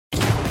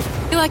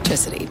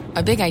Electricity,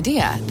 a big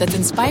idea that's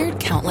inspired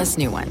countless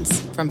new ones.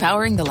 From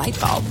powering the light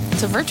bulb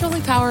to virtually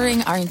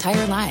powering our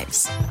entire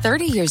lives.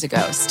 30 years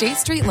ago, State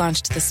Street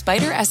launched the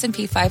SPDR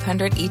S&P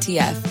 500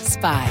 ETF,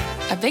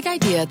 SPY. A big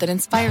idea that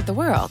inspired the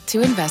world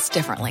to invest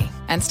differently.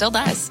 And still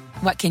does.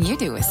 What can you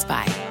do with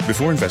SPY?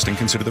 Before investing,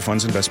 consider the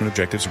fund's investment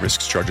objectives,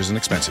 risks, charges, and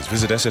expenses.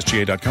 Visit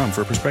ssga.com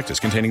for a prospectus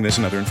containing this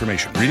and other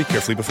information. Read it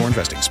carefully before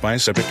investing. SPY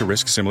is subject to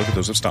risks similar to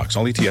those of stocks.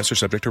 All ETFs are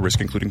subject to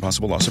risk, including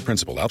possible loss of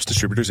principal. Alps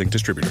Distributors, Inc.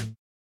 Distributor.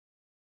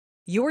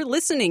 You're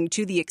listening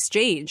to The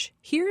Exchange.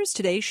 Here's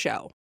today's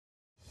show.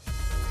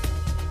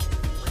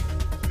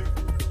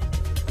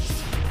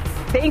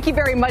 Thank you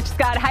very much,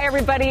 Scott. Hi,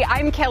 everybody.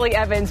 I'm Kelly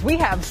Evans. We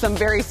have some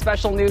very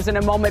special news in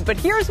a moment, but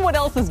here's what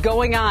else is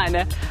going on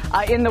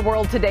in the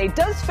world today.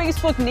 Does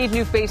Facebook need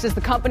new faces?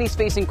 The company's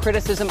facing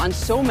criticism on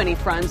so many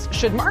fronts.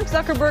 Should Mark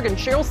Zuckerberg and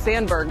Sheryl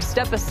Sandberg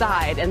step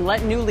aside and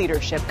let new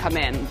leadership come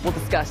in? We'll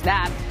discuss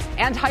that.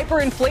 And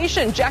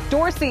hyperinflation. Jack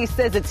Dorsey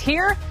says it's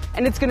here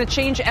and it's going to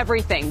change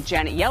everything.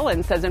 Janet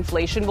Yellen says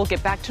inflation will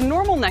get back to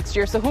normal next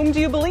year. So whom do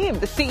you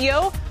believe, the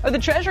CEO or the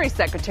Treasury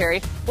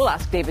Secretary? We'll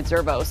ask David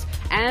Zervos.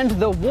 And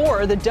the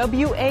war, the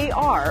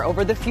WAR,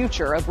 over the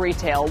future of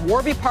retail.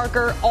 Warby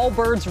Parker,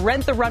 Allbirds,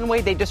 Rent the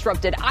Runway. They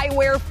disrupted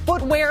eyewear,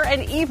 footwear,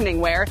 and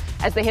evening wear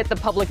as they hit the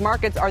public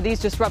markets. Are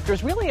these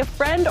disruptors really a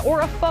friend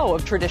or a foe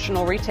of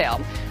traditional retail?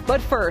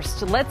 But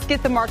first, let's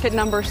get the market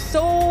numbers.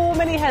 So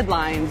many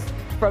headlines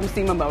from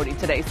Seema Modi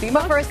today. Seema?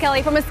 But first,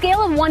 Kelly, from a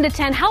scale of 1 to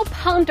 10, how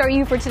pumped are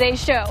you for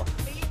today's show?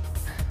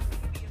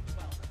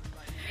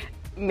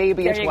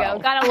 Maybe there a 12. There you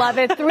go. Gotta love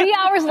it. 3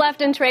 hours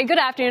left in trade. Good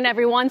afternoon,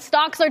 everyone.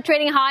 Stocks are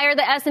trading higher.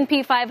 The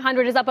S&P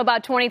 500 is up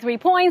about 23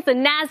 points. The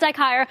NASDAQ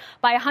higher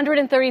by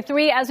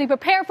 133 as we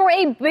prepare for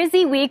a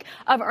busy week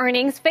of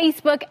earnings.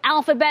 Facebook,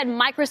 Alphabet,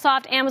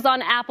 Microsoft,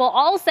 Amazon, Apple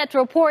all set to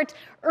report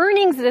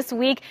earnings this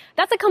week.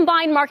 That's a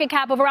combined market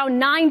cap of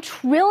around $9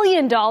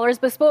 trillion.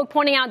 Bespoke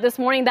pointing out this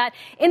morning that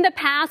in the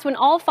past, when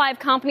all 5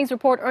 companies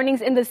report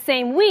earnings in the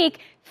same week,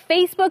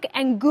 Facebook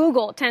and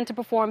Google tend to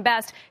perform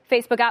best.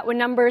 Facebook out with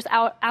numbers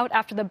out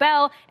after the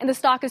bell, and the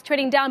stock is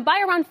trading down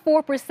by around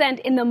 4%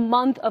 in the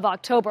month of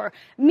October.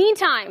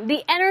 Meantime,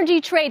 the energy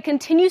trade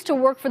continues to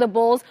work for the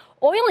bulls.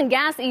 Oil and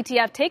gas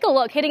ETF, take a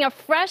look, hitting a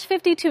fresh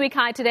 52-week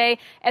high today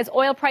as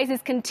oil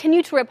prices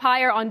continue to rip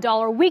higher on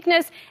dollar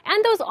weakness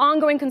and those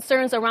ongoing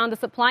concerns around the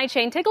supply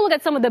chain. Take a look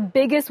at some of the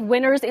biggest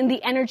winners in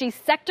the energy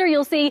sector.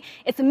 You'll see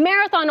it's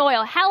Marathon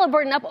Oil,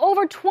 Halliburton up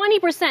over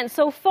 20%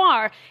 so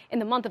far in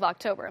the month of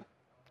October.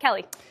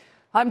 Kelly.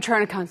 I'm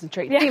trying to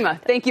concentrate. Yeah.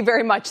 Seema, thank you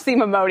very much.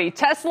 Seema Modi.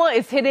 Tesla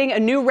is hitting a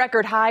new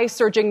record high,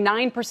 surging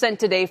 9%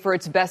 today for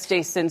its best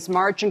day since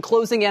March and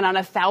closing in on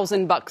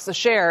 $1,000 a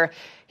share.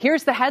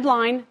 Here's the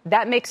headline.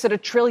 That makes it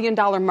 $1 trillion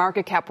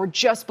market cap. We're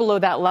just below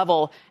that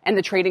level. And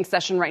the trading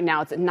session right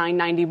now, it's at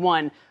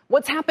 991.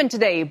 What's happened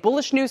today?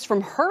 Bullish news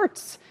from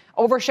Hertz,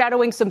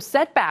 overshadowing some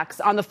setbacks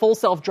on the full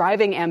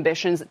self-driving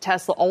ambitions that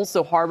Tesla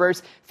also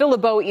harbors. Phil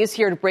LeBeau is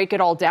here to break it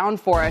all down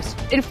for us.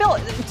 And Phil,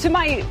 to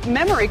my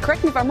memory,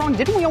 correct me if I'm wrong,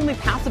 didn't we only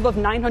pass above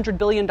 $900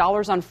 billion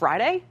on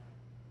Friday?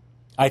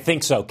 I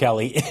think so,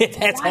 Kelly.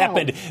 That's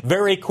happened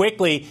very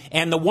quickly.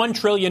 And the $1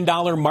 trillion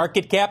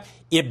market cap,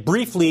 it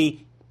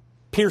briefly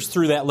pierced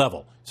through that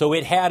level. So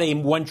it had a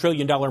 $1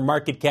 trillion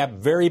market cap,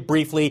 very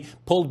briefly,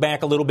 pulled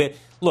back a little bit.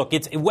 Look,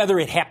 it's whether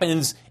it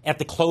happens at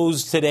the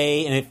close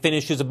today and it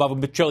finishes above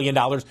 $1 trillion,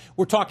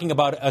 we're talking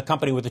about a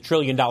company with $1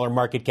 trillion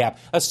market cap,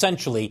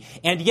 essentially.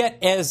 And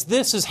yet, as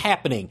this is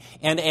happening,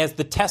 and as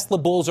the Tesla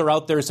bulls are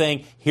out there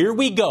saying, here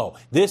we go,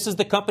 this is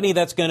the company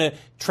that's going to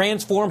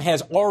transform,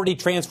 has already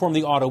transformed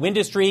the auto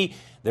industry,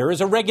 there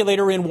is a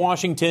regulator in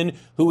Washington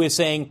who is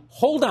saying,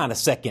 hold on a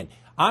second.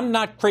 I'm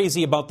not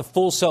crazy about the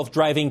full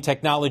self-driving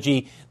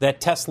technology that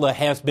Tesla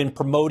has been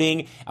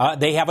promoting.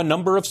 They have a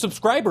number of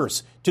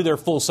subscribers to their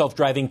full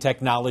self-driving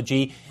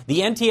technology. The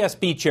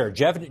NTSB chair,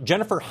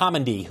 Jennifer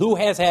Homendy, who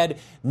has had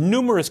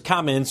numerous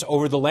comments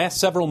over the last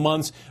several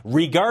months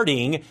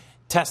regarding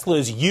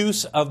Tesla's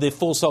use of the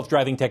full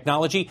self-driving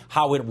technology,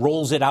 how it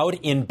rolls it out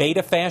in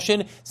beta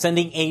fashion,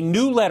 sending a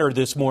new letter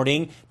this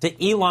morning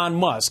to Elon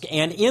Musk.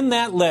 And in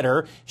that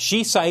letter,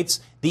 she cites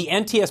the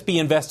NTSB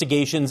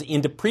investigations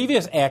into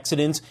previous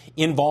accidents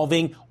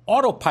involving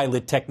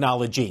autopilot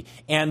technology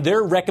and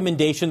their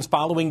recommendations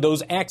following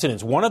those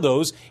accidents. One of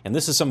those, and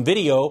this is some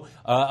video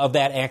of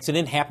that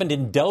accident, happened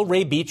in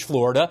Delray Beach,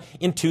 Florida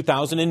in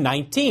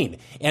 2019.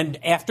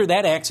 And after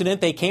that accident,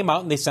 they came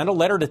out and they sent a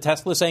letter to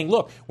Tesla saying,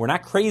 look, we're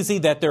not crazy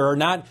that there are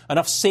not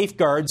enough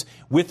safeguards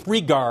with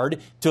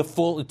regard to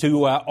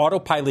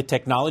autopilot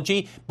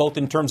technology, both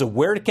in terms of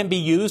where it can be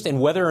used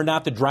and whether or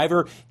not the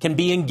driver can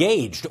be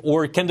engaged,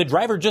 or can the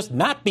driver just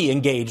not be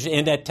engaged,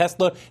 and that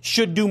Tesla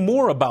should do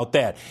more about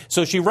that.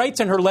 So she writes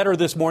in her letter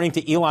this morning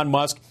to Elon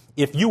Musk,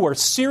 if you are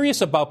serious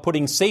about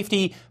putting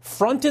safety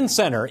front and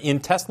center in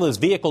Tesla's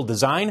vehicle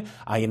design,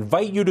 I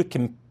invite you to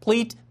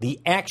complete the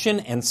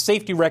action and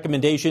safety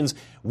recommendations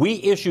we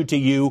issued to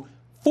you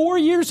 4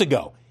 years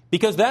ago.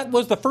 because that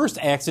was the first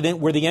accident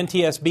where the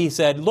NTSB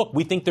said, look,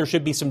 we think there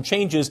should be some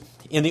changes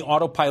in the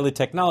autopilot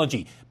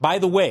technology. By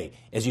the way,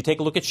 as you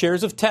take a look at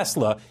shares of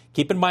Tesla,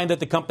 keep in mind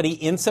that the company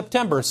in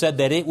September said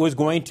that it was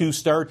going to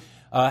start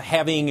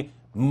having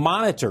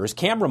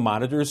camera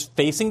monitors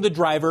facing the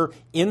driver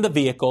in the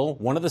vehicle,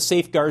 one of the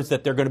safeguards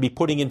that they're going to be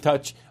putting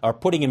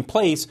in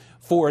place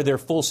for their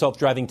full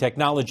self-driving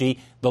technology,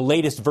 the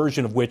latest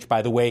version of which,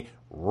 by the way,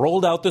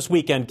 rolled out this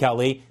weekend,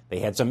 Kelly. They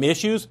had some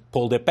issues,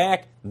 pulled it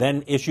back,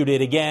 then issued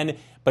it again.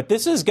 But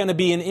this is going to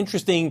be an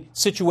interesting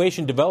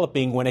situation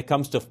developing when it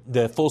comes to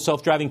the full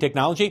self-driving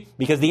technology,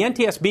 because the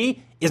NTSB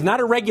is not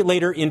a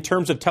regulator in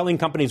terms of telling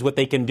companies what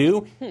they can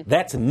do.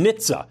 That's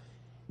NHTSA.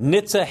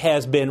 NHTSA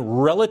has been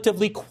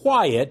relatively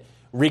quiet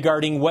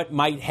regarding what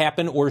might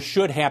happen or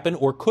should happen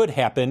or could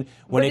happen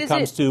when it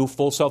comes to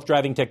full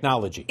self-driving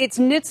technology. It's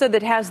NHTSA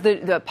that has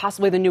the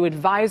possibly the new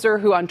advisor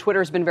who on Twitter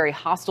has been very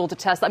hostile to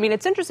Tesla. I mean,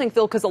 it's interesting,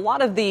 Phil, because a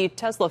lot of the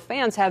Tesla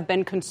fans have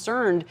been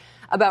concerned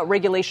about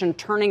regulation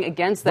turning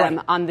against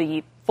them on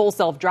the full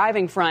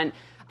self-driving front.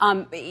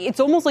 It's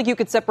almost like you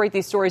could separate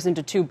these stories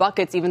into two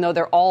buckets, even though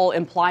they're all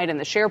implied in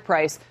the share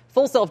price.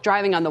 Full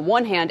self-driving on the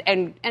one hand,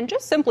 and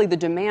just simply the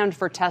demand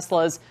for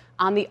Teslas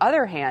on the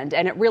other hand.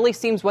 And it really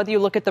seems, whether you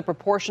look at the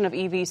proportion of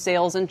EV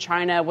sales in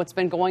China, what's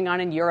been going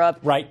on in Europe,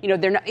 you know,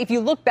 they're not, if you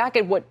look back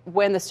at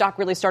when the stock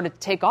really started to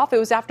take off, it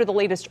was after the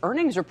latest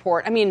earnings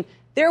report. I mean,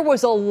 there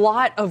was a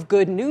lot of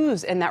good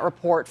news in that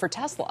report for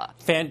Tesla.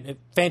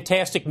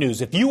 Fantastic news.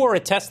 If you are a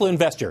Tesla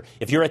investor,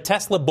 if you're a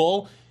Tesla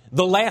bull,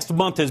 the last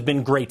month has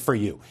been great for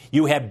you.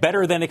 You had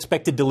better than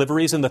expected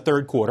deliveries in the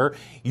third quarter.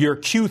 Your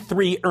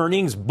Q3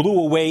 earnings blew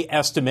away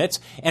estimates.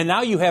 And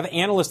now you have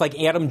analysts like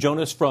Adam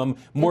Jonas from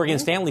Morgan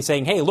Stanley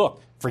saying, hey,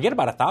 look, forget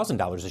about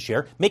 $1,000 a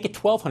share. Make it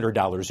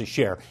 $1,200 a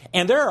share.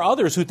 And there are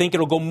others who think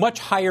it'll go much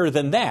higher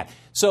than that.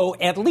 So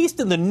at least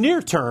in the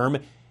near term,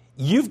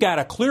 you've got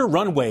a clear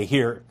runway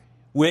here.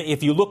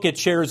 If you look at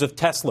shares of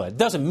Tesla, it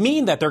doesn't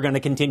mean that they're going to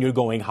continue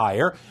going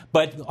higher,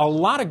 but a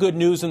lot of good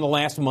news in the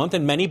last month,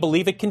 and many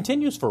believe it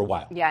continues for a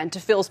while. Yeah, and to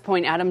Phil's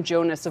point, Adam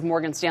Jonas of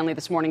Morgan Stanley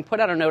this morning put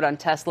out a note on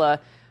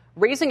Tesla,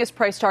 raising his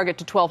price target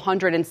to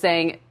 $1,200 and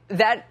saying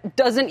that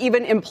doesn't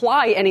even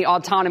imply any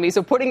autonomy.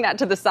 So putting that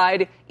to the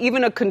side,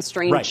 even a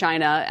constrained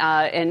China,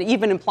 and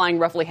even implying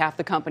roughly half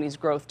the company's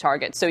growth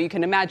target. So you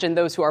can imagine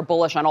those who are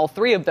bullish on all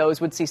three of those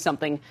would see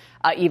something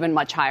even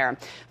much higher.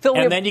 Phil,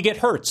 and then you get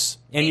Hertz.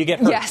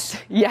 Yes.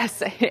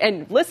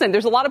 And listen,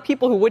 there's a lot of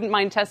people who wouldn't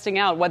mind testing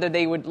out whether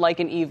they would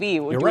like an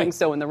EV. We're doing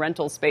so in the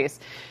rental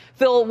space.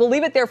 Phil, we'll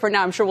leave it there for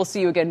now. I'm sure we'll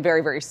see you again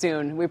very, very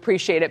soon. We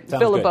appreciate it.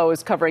 Phil LeBeau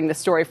is covering the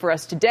story for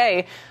us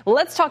today.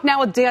 Let's talk now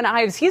with Dan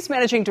Ives. He's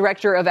managing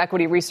director of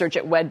equity research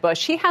at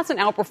Wedbush. He has an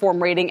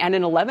outperform rating and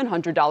an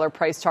 $1,100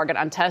 price target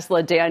on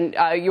Tesla. Dan,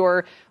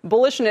 your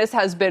bullishness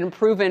has been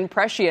proven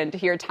prescient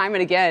here time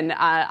and again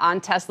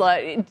on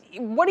Tesla.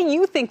 What do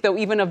you think, though,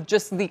 even of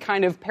just the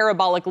kind of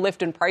parabolic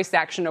lift in price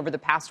action over the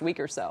past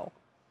week or so?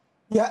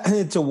 Yeah,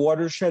 it's a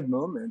watershed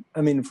moment. I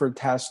mean, for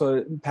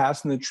Tesla,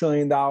 passing the $1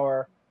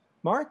 trillion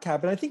market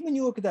cap. And I think when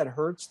you look at that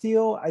Hertz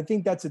deal, I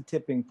think that's a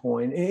tipping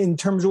point in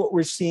terms of what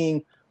we're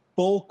seeing,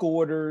 bulk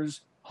orders,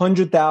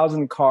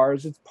 100,000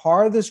 cars. It's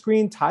part of this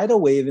green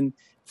tidal wave. And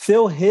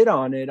Phil hit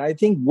on it. I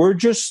think we're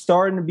just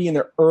starting to be in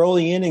the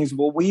early innings of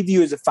what we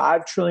view as a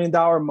 $5 trillion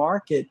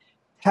market.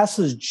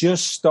 Tesla's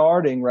just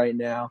starting right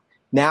now.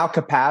 Now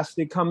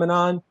capacity coming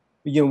on.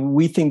 You know,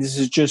 we think this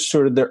is just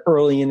sort of the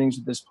early innings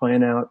of this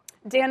playing out.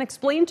 Dan,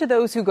 explain to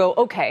those who go,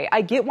 okay,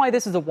 I get why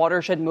this is a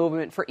watershed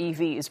movement for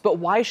EVs, but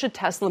why should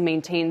Tesla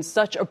maintain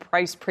such a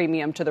price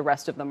premium to the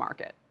rest of the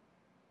market?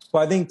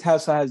 Well, I think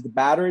Tesla has the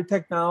battery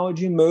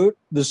technology moat,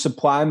 the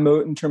supply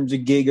moat in terms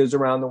of gigas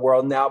around the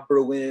world, now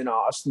Berlin,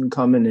 Austin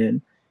coming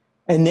in.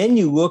 And then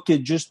you look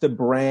at just the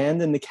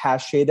brand and the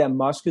cachet that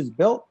Musk has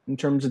built in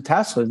terms of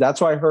Teslas.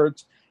 That's why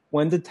Hertz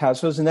went to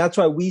Teslas. And that's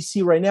why we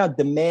see right now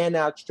demand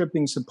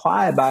outstripping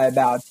supply by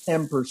about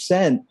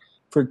 10%.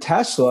 For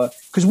Tesla,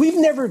 because we've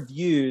never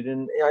viewed,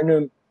 and I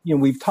know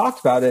we've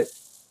talked about it,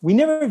 we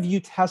never view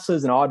Tesla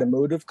as an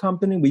automotive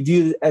company. We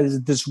view it as a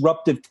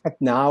disruptive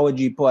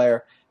technology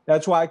player.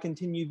 That's why I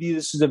continue to view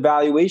this as a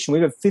valuation.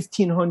 We have a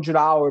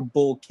 $1,500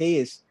 bull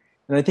case,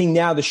 and I think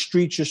now the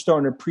streets are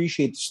starting to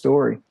appreciate the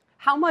story.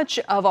 How much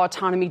of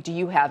autonomy do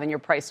you have in your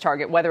price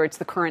target, whether it's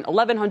the current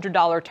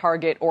 $1,100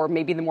 target or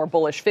maybe the more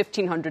bullish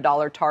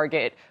 $1,500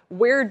 target?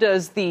 Where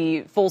does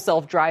the full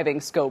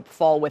self-driving scope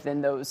fall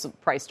within those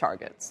price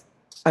targets?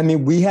 I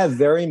mean, we have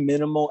very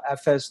minimal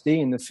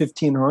FSD in the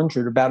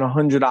 1,500, about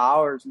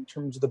 $100 in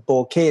terms of the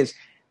bull case.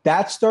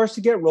 That starts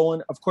to get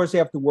rolling. Of course, they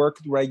have to work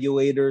with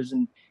regulators,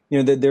 and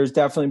there's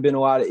definitely been a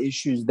lot of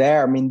issues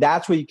there. I mean,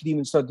 that's where you could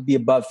even start to be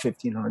above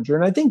 1,500.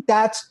 And I think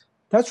that's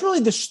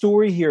really the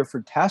story here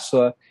for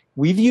Tesla.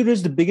 We view it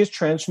as the biggest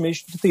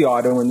transformation to the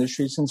auto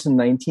industry since the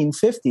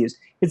 1950s.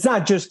 It's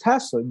not just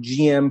Tesla.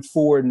 GM,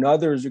 Ford, and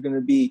others are going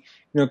to be,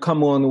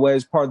 come along the way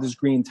as part of this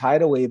green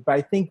tidal wave. But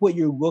I think what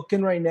you're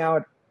looking right now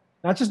at,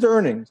 not just the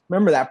earnings.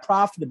 Remember, that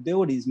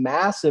profitability is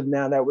massive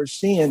now that we're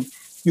seeing.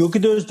 You look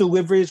at those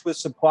deliveries with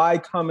supply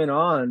coming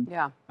on.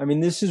 Yeah. I mean,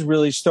 this is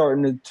really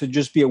starting to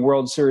just be a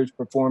World Series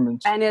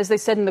performance. And as they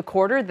said in the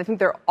quarter, I think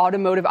their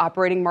automotive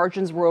operating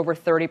margins were over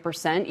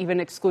 30%, even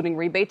excluding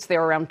rebates. They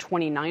were around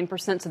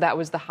 29%, so that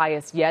was the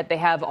highest yet. They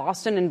have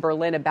Austin and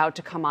Berlin about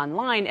to come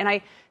online. And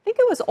I think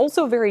it was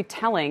also very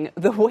telling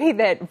the way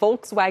that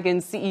Volkswagen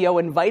CEO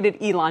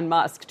invited Elon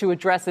Musk to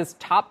address his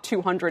top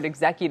 200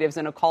 executives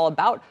in a call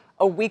about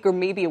a week or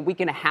maybe a week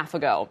and a half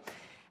ago.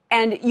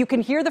 And you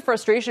can hear the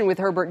frustration with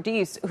Herbert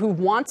Diess, who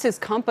wants his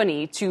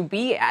company to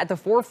be at the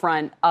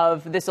forefront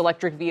of this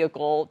electric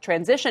vehicle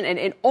transition. And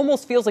it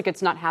almost feels like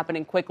it's not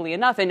happening quickly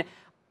enough. And,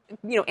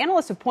 you know,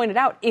 analysts have pointed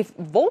out if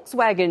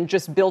Volkswagen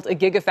just built a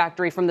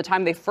gigafactory from the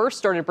time they first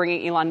started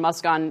bringing Elon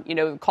Musk on, you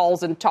know,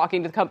 calls and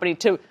talking to the company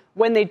to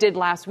when they did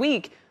last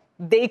week,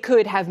 they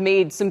could have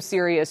made some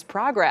serious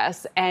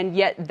progress, and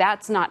yet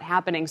that's not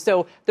happening.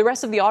 So the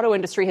rest of the auto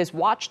industry has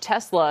watched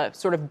Tesla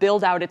sort of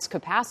build out its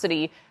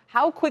capacity.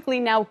 How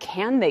quickly now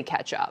can they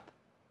catch up?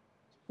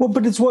 Well,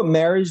 but it's what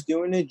Mary's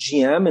doing at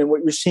GM and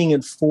what you're seeing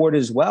at Ford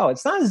as well.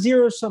 It's not a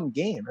zero-sum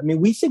game. I mean,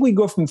 we think we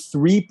go from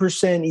 3%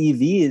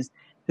 EVs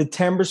to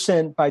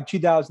 10% by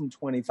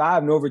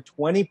 2025 and over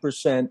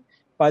 20%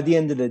 by the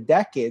end of the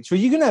decade. So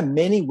you're going to have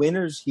many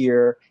winners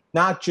here,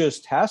 not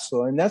just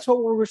Tesla. And that's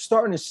what we're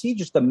starting to see,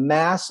 just a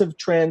massive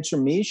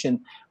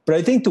transformation. But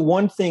I think the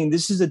one thing,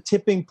 this is a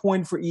tipping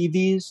point for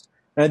EVs.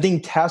 And I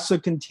think Tesla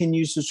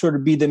continues to sort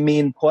of be the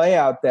main play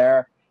out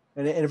there.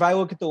 And if I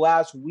look at the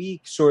last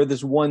week, sort of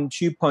this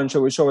 1-2 punch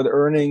that we saw with the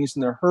earnings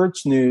and the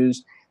Hertz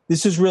news,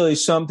 this is really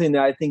something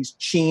that I think's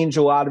changed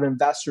a lot of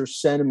investor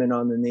sentiment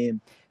on the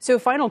name. So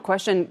final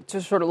question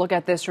to sort of look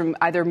at this from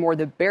either more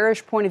the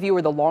bearish point of view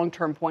or the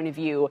long-term point of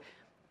view.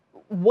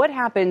 What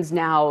happens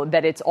now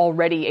that it's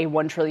already a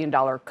 $1 trillion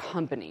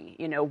company?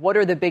 You know, what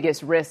are the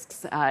biggest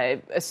risks,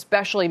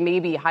 especially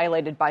maybe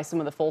highlighted by some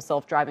of the full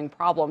self-driving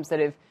problems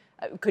that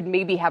could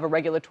maybe have a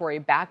regulatory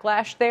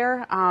backlash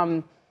there?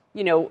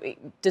 You know,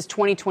 does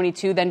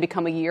 2022 then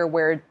become a year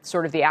where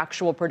sort of the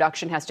actual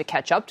production has to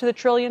catch up to the $1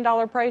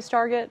 trillion price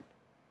target?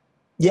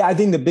 Yeah, I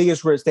think the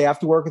biggest risk, they have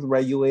to work with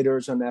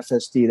regulators on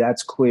FSD.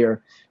 That's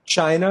clear.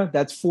 China,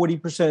 that's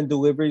 40% of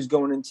deliveries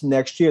going into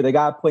next year. They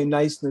got to play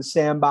nice in the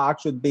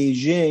sandbox with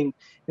Beijing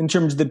in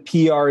terms of the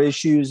PR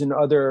issues and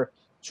other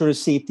sort of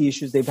safety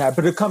issues they've had.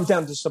 But it comes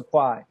down to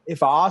supply.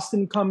 If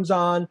Austin comes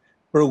on,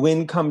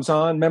 Berlin comes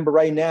on, remember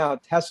right now,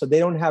 Tesla, they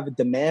don't have a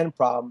demand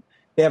problem.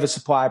 They have a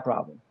supply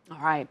problem. All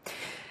right.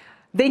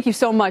 Thank you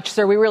so much,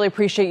 sir. We really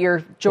appreciate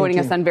your joining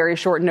us on very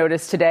short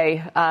notice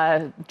today.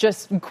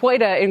 Just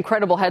quite an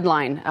incredible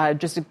headline.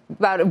 Just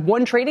about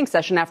one trading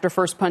session after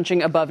first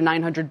punching above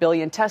 $900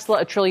 billion. Tesla,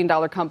 a $1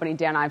 trillion company.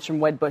 Dan Ives from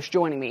Wedbush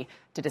joining me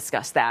to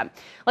discuss that.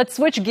 Let's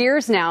switch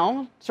gears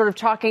now, sort of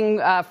talking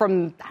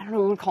from, I don't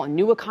know what we call it,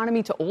 new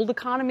economy to old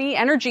economy.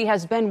 Energy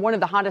has been one of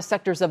the hottest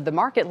sectors of the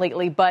market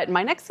lately, but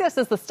my next guess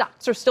is the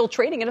stocks are still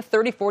trading at a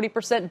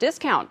 30-40%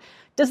 discount.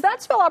 Does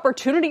that spell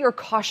opportunity or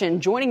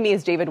caution? Joining me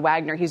is David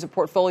Wagner. He's a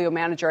portfolio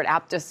manager at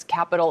Aptus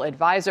Capital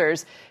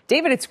Advisors.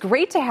 David, it's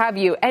great to have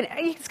you. And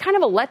it's kind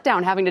of a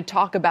letdown having to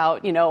talk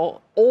about, you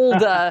know,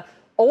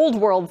 old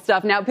world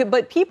stuff now.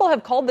 But people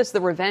have called this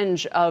the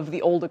revenge of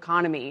the old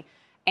economy.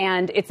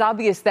 And it's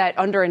obvious that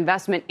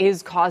underinvestment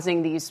is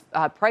causing these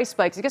price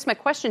spikes. I guess my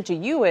question to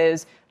you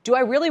is, do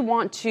I really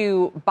want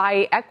to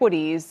buy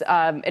equities in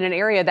an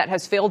area that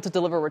has failed to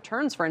deliver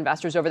returns for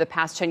investors over the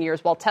past 10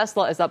 years while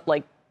Tesla is up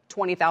like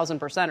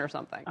 20,000% or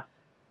something?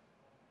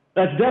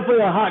 That's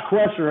definitely a hot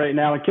question right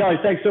now. And Kelly,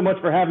 thanks so much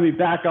for having me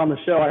back on the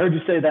show. I heard you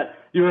say that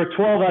you were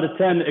 12 out of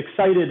 10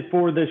 excited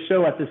for this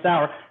show at this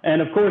hour. And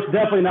of course,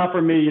 definitely not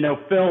for me. You know,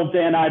 Phil,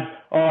 Dan, I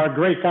are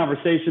great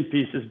conversation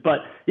pieces. But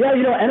yeah,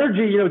 you know,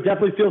 energy, you know,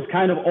 definitely feels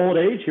kind of old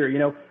age here. You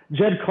know,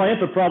 Jed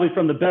Clampett, probably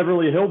from the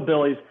Beverly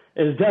Hillbillies,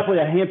 is definitely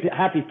a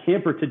happy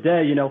camper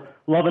today, you know,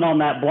 loving on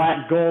that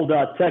black gold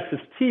Texas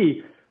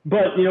tea.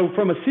 But, you know,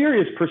 from a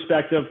serious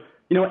perspective,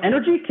 you know,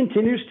 energy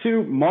continues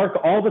to mark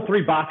all the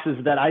three boxes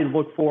that I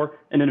look for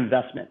in an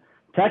investment.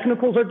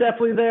 Technicals are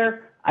definitely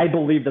there. I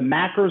believe the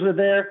macros are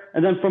there.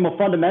 And then from a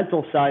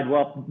fundamental side,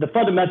 well, the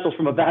fundamentals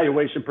from a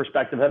valuation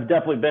perspective have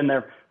definitely been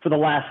there for the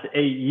last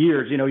 8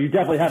 years. You know, you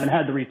definitely haven't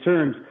had the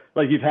returns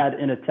like you've had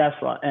in a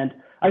Tesla. And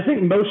I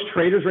think most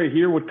traders right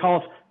here would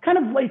call us kind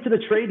of late to the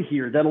trade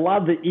here, that a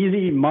lot of the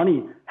easy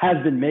money has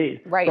been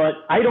made. Right. But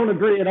I don't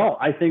agree at all.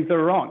 I think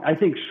they're wrong. I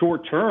think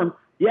short term,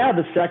 yeah,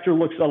 the sector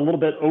looks a little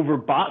bit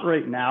overbought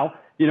right now.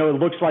 You know, it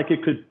looks like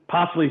it could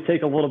possibly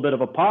take a little bit of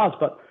a pause.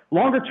 But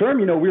longer term,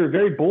 you know, we were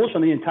very bullish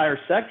on the entire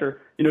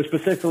sector, you know,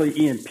 specifically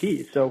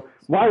E&P. So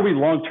why are we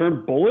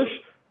long-term bullish?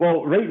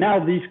 Well, right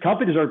now, these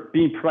companies are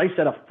being priced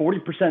at a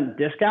 40%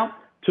 discount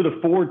to the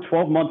forward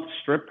 12-month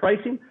strip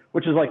pricing,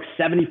 which is like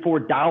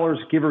 $74,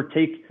 give or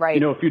take, right, you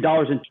know, a few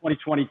dollars in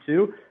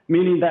 2022,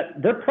 meaning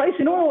that they're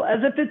pricing oil as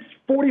if it's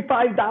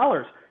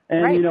 $45.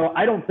 And, right, you know,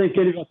 I don't think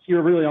any of us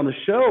here really on the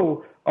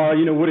show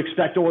you know, would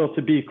expect oil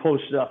to be close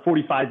to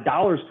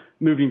 $45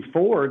 moving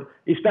forward,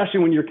 especially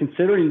when you're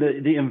considering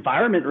the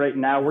environment right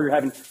now where you're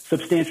having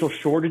substantial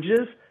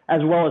shortages.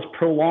 as well as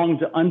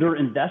prolonged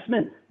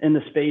underinvestment in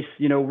the space,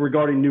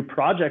 regarding new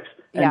projects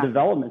and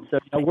development. So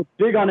we're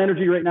big on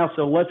energy right now,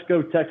 so let's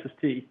go Texas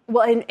T.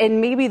 Well,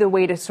 and maybe the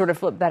way to sort of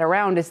flip that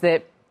around is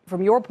that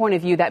from your point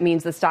of view, that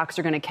means the stocks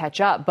are going to catch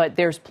up. But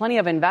there's plenty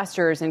of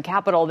investors and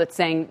capital that's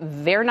saying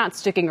they're not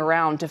sticking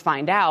around to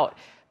find out.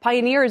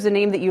 Pioneer is a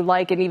name that you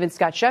like, and even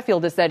Scott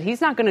Sheffield has said he's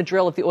not going to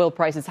drill if the oil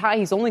price is high.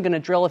 He's only going to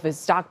drill if his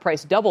stock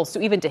price doubles. So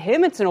even to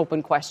him, it's an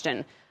open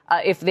question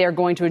if they're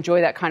going to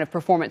enjoy that kind of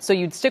performance. So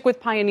you'd stick with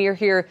Pioneer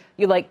here.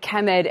 You like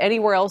Chemed.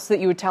 Anywhere else that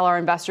you would tell our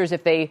investors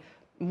if they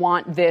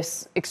want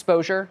this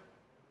exposure?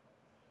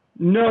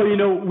 No,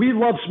 we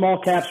love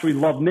small caps. We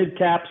love mid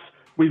caps.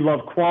 We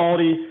love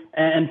quality.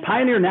 And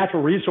Pioneer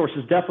Natural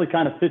Resources definitely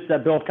kind of fits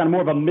that bill. It's kind of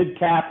more of a mid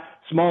cap,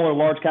 smaller,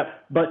 large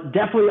cap, but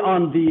definitely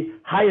on the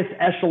highest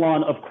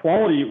echelon of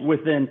quality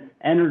within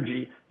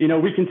energy.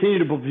 We continue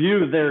to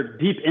view their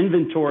deep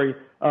inventory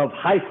of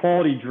high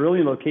quality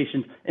drilling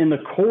locations in the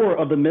core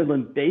of the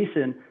Midland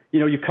Basin.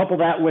 You couple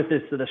that with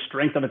the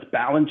strength of its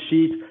balance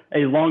sheet,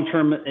 a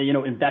long-term,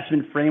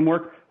 investment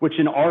framework, which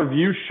in our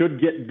view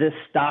should get this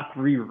stock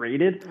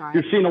re-rated. Right.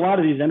 You're seeing a lot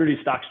of these energy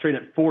stocks trade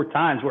at 4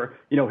 times where,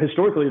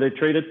 historically they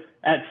traded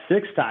at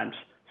 6 times.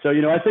 So,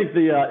 I think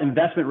the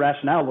investment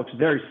rationale looks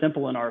very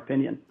simple in our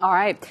opinion. All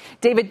right.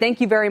 David,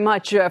 thank you very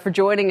much for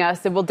joining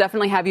us. And we'll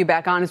definitely have you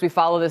back on as we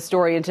follow this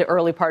story into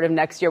early part of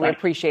next year. Thanks. We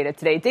appreciate it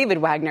today. David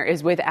Wagner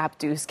is with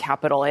Aptus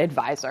Capital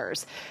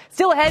Advisors.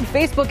 Still ahead,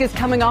 Facebook is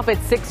coming off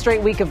its 6th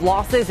straight week of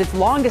losses, its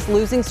longest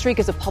losing streak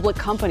as a public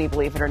company,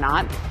 believe it or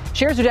not.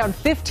 Shares are down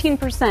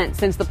 15%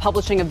 since the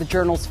publishing of the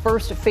journal's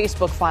first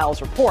Facebook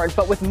Files report.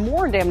 But with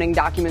more damning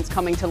documents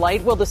coming to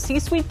light, will the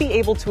C-suite be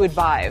able to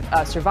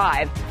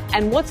survive?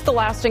 And what's the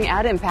lasting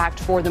ad impact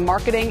for the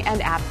marketing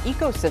and app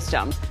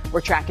ecosystem?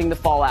 We're tracking the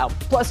fallout.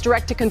 Plus,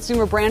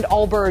 direct-to-consumer brand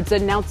Allbirds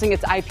announcing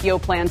its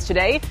IPO plans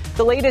today.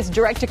 The latest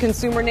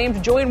direct-to-consumer name to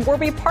join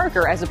Warby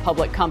Parker as a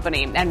public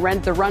company. And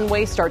Rent the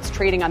Runway starts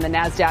trading on the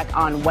NASDAQ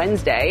on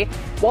Wednesday.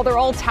 While they're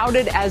all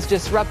touted as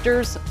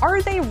disruptors,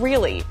 are they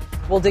really?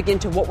 We'll dig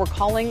into what we're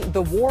calling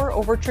the war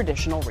over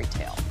traditional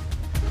retail.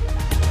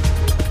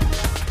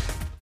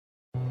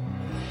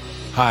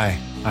 Hi,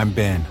 I'm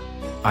Ben.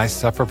 I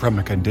suffer from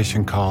a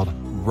condition called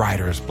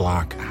writer's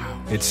block.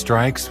 It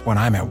strikes when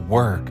I'm at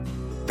work.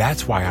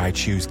 That's why I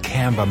choose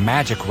Canva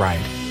Magic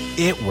Write.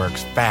 It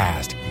works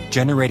fast,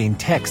 generating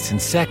text in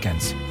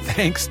seconds,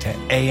 thanks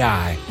to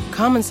AI.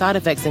 Common side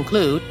effects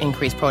include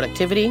increased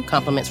productivity,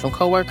 compliments from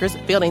coworkers,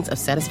 feelings of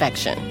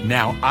satisfaction.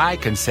 Now I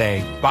can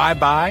say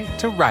bye-bye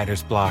to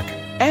writer's block.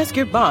 Ask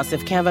your boss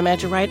if Canva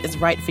Magic Write is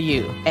right for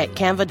you at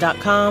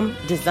canva.com,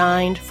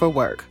 designed for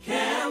work.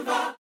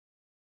 Canva.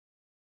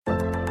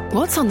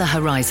 What's on the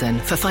horizon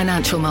for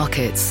financial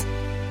markets?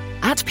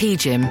 At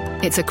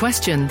PGIM, it's a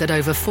question that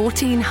over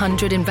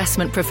 1,400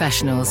 investment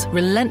professionals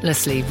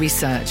relentlessly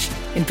research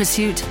in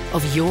pursuit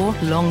of your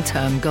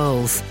long-term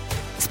goals.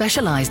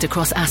 Specialized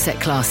across asset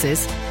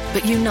classes,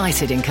 but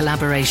united in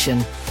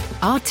collaboration,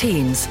 our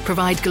teams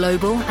provide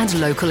global and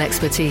local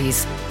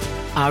expertise.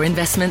 Our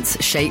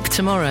investments shape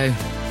tomorrow,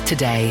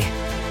 today.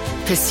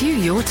 Pursue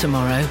your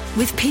tomorrow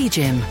with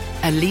PGIM,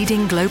 a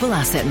leading global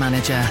asset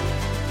manager.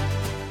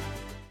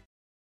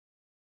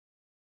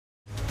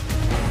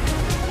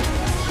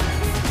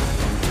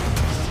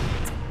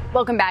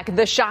 Welcome back.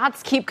 The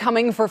shots keep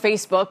coming for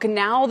Facebook.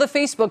 Now the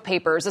Facebook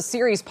Papers, a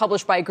series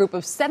published by a group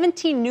of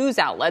 17 news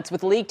outlets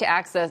with leaked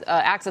access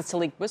to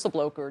leaked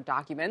whistleblower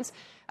documents.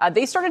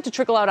 They started to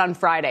trickle out on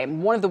Friday.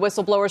 One of the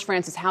whistleblowers,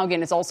 Frances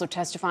Haugen, is also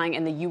testifying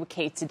in the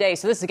UK today.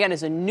 So this, again,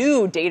 is a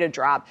new data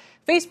drop.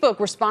 Facebook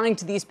responding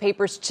to these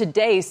papers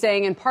today,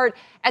 saying, in part,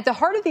 at the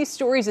heart of these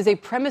stories is a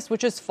premise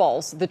which is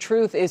false. The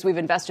truth is we've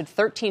invested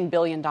 $13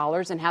 billion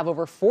and have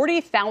over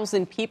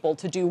 40,000 people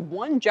to do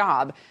one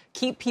job,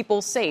 keep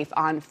people safe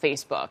on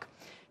Facebook.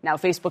 Now,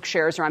 Facebook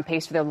shares are on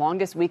pace for their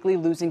longest weekly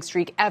losing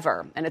streak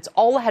ever, and it's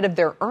all ahead of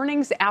their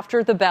earnings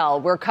after the bell.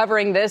 We're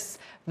covering this,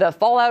 the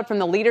fallout from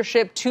the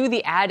leadership to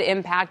the ad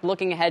impact,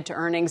 looking ahead to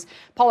earnings.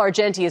 Paul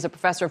Argenti is a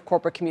professor of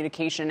corporate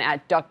communication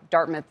at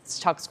Dartmouth's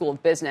Tuck School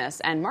of Business,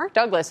 and Mark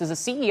Douglas is the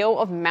CEO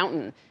of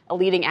Mountain, a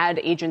leading ad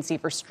agency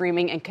for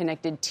streaming and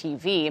connected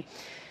TV.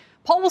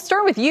 Paul, we'll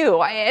start with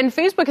you. And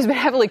Facebook has been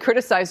heavily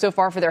criticized so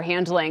far for their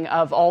handling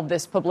of all of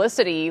this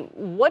publicity.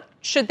 What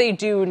should they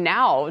do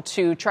now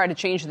to try to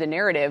change the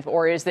narrative,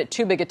 or is that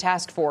too big a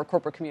task for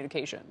corporate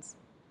communications?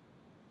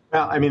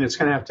 Well, I mean, it's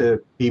going to have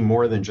to be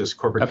more than just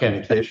corporate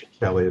communication,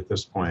 Kelly, at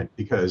this point,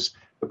 because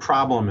the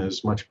problem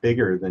is much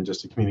bigger than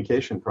just a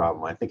communication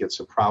problem. I think it's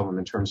a problem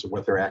in terms of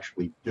what they're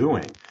actually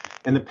doing.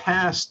 In the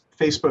past,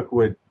 Facebook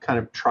would kind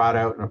of trot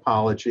out an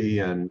apology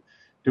and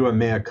do a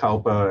mea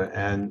culpa,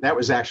 and that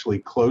was actually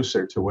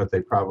closer to what they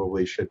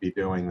probably should be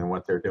doing than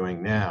what they're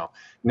doing now.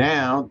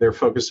 Now they're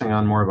focusing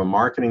on more of a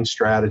marketing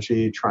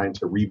strategy, trying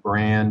to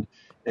rebrand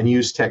and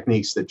use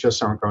techniques that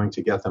just aren't going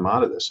to get them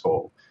out of this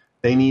hole.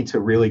 They need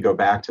to really go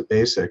back to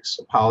basics,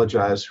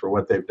 apologize for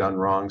what they've done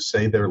wrong,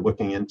 say they're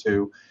looking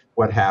into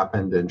what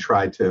happened, and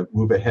try to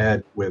move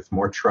ahead with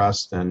more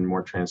trust and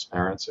more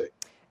transparency.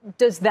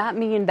 Does that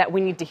mean that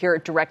we need to hear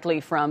it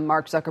directly from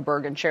Mark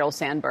Zuckerberg and Sheryl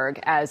Sandberg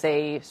as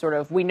a sort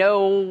of, we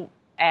know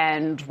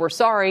and we're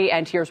sorry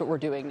and here's what we're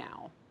doing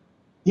now?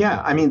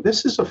 Yeah, I mean,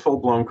 this is a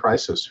full-blown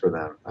crisis for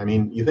them. I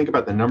mean, you think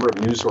about the number of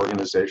news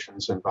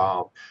organizations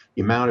involved,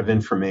 the amount of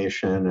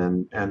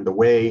information, and the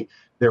way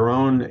their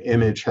own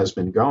image has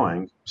been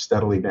going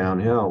steadily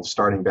downhill,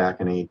 starting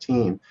back in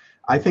 2018.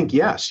 I think,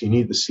 yes, you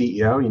need the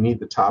CEO, you need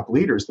the top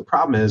leaders. The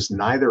problem is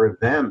neither of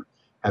them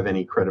have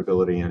any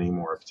credibility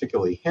anymore,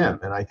 particularly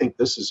him. And I think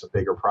this is a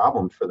bigger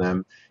problem for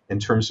them in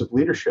terms of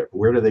leadership.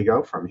 Where do they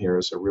go from here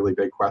is a really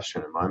big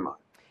question in my mind.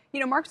 You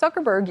know, Mark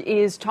Zuckerberg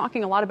is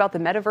talking a lot about the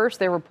metaverse.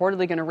 They're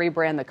reportedly going to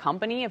rebrand the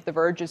company, if The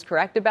Verge is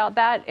correct about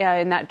that,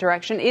 in that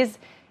direction.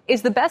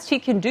 Is the best he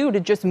can do to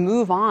just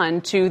move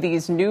on to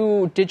these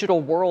new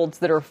digital worlds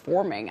that are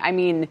forming? I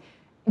mean,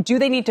 do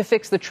they need to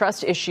fix the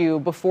trust issue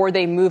before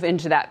they move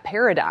into that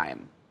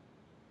paradigm?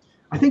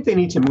 I think they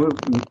need to move,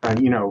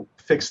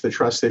 fix the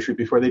trust issue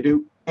before they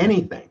do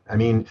anything. I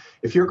mean,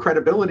 if your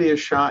credibility is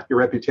shot, your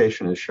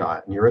reputation is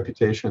shot, and your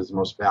reputation is the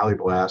most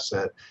valuable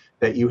asset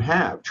that you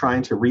have.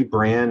 Trying to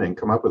rebrand and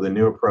come up with a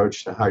new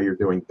approach to how you're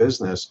doing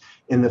business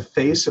in the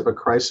face of a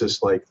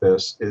crisis like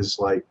this is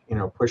like,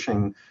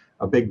 pushing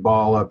a big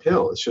ball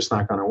uphill. It's just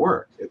not going to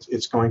work.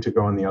 It's going to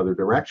go in the other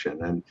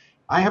direction. And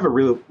I have a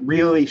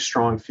really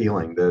strong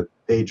feeling that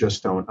they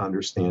just don't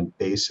understand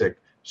basic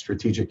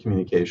strategic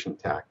communication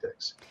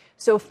tactics.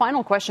 So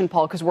final question,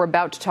 Paul, because we're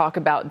about to talk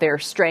about their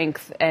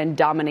strength and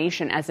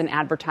domination as an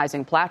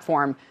advertising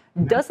platform.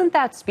 Doesn't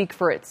that speak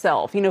for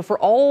itself? For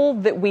all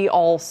that we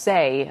all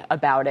say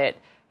about it,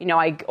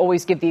 I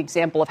always give the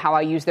example of how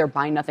I use their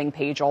Buy Nothing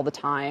page all the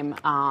time.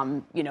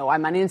 I'm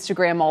on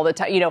Instagram all the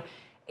time,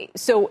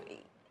 so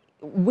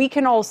we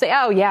can all say,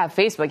 oh, yeah,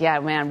 Facebook, yeah,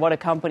 man, what a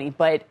company.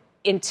 But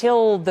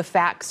until the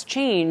facts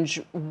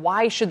change,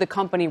 why should the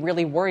company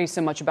really worry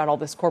so much about all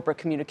this corporate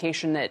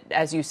communication that,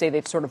 as you say,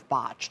 they've sort of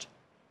botched?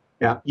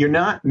 Yeah, you're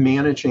not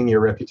managing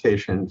your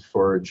reputation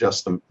for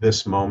just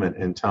this moment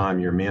in time.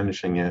 You're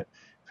managing it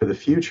for the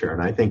future.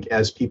 And I think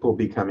as people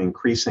become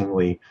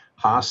increasingly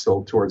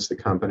hostile towards the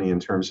company in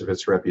terms of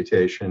its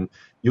reputation,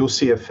 you'll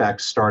see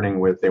effects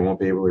starting with they won't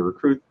be able to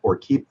recruit or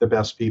keep the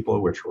best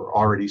people, which we're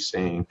already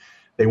seeing.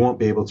 They won't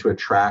be able to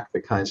attract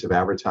the kinds of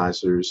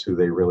advertisers who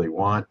they really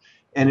want.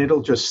 And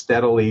it'll just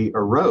steadily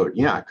erode.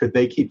 Yeah, could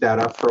they keep that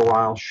up for a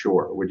while?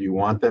 Sure. Would you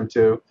want them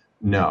to?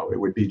 No, it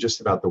would be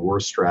just about the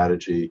worst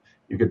strategy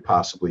you could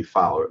possibly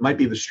follow. It might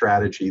be the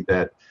strategy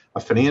that a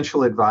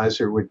financial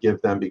advisor would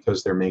give them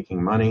because they're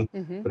making money,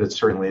 but it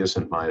certainly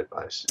isn't my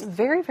advice.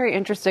 Very, very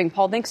interesting.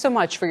 Paul, thanks so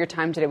much for your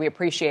time today. We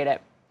appreciate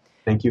it.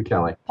 Thank you,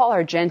 Kelly. Paul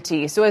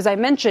Argenti. So as I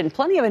mentioned,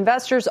 plenty of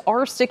investors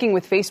are sticking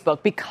with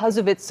Facebook because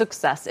of its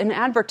success in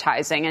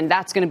advertising, and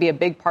that's going to be a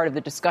big part of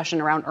the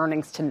discussion around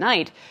earnings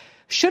tonight.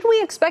 Should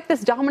we expect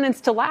this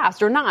dominance to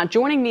last or not?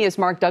 Joining me is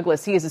Mark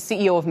Douglas. He is the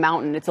CEO of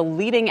Mountain. It's a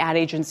leading ad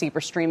agency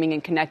for streaming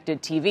and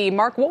connected TV.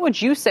 Mark, what would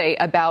you say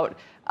about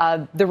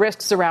the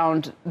risks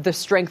around the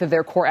strength of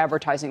their core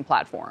advertising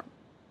platform?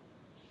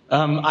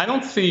 I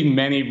don't see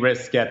many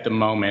risks at the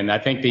moment. I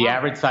think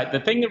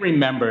the thing to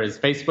remember is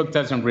Facebook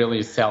doesn't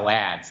really sell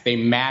ads. They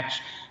match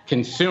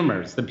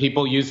consumers, the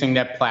people using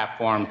that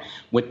platform,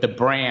 with the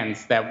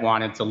brands that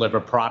want to deliver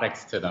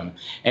products to them.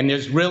 And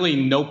there's really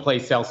no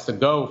place else to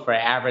go for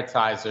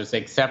advertisers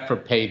except for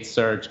paid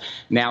search.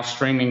 Now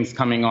streaming's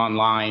coming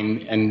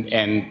online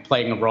and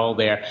playing a role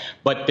there.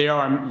 But there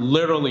are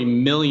literally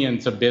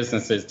millions of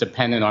businesses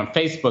dependent on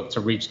Facebook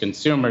to reach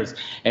consumers,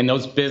 and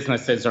those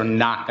businesses are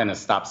not going to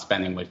stop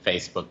spending with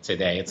Facebook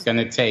today. It's going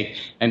to take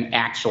an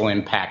actual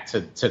impact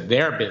to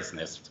their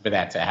business for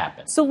that to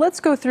happen. So let's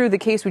go through the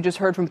case we just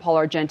heard from Paul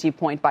Argenti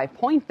point by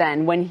point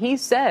then. When he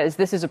says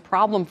this is a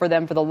problem for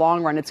them for the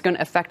long run, it's going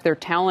to affect their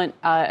talent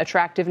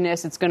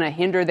attractiveness, it's going to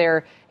hinder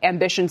their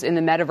ambitions in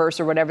the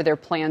metaverse or whatever their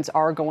plans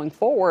are going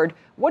forward.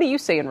 What do you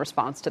say in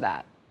response to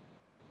that?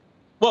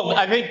 Well,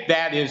 I think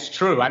that is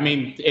true. I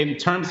mean, in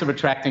terms of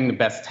attracting the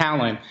best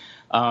talent,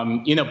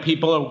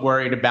 people are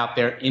worried about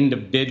their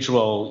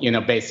individual,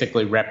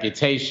 basically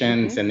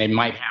reputations, and they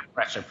might have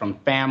pressure from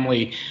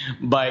family.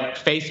 But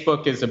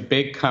Facebook is a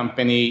big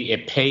company.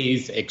 It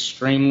pays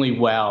extremely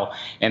well.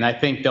 And I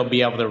think they'll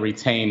be able to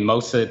retain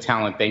most of the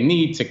talent they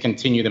need to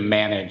continue to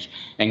manage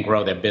and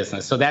grow their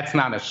business. So that's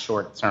not a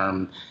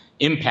short-term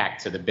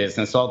impact to the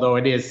business, although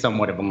it is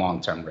somewhat of a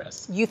long-term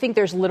risk. You think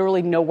there's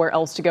literally nowhere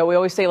else to go? We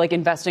always say, like,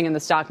 investing in the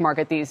stock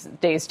market these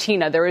days,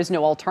 Tina, there is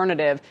no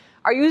alternative.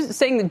 Are you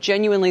saying that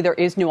genuinely there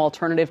is no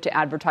alternative to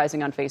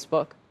advertising on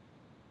Facebook?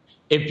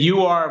 If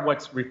you are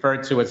what's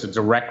referred to as a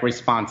direct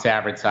response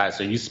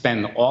advertiser, you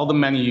spend all the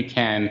money you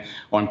can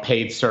on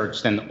paid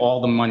search and all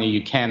the money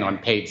you can on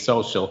paid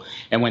social.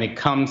 And when it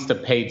comes to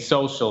paid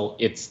social,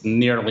 it's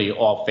nearly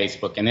all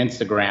Facebook and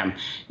Instagram.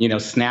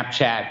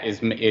 Snapchat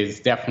is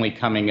definitely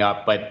coming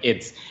up, but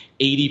it's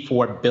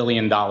 $84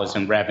 billion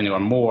in revenue or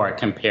more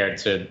compared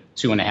to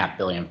 $2.5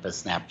 billion for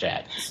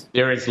Snapchat.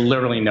 There is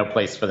literally no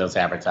place for those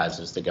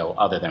advertisers to go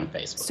other than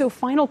Facebook. So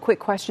final quick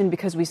question,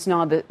 because we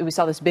saw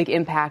this big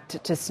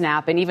impact to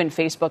Snap and even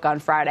Facebook on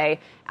Friday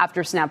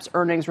after Snap's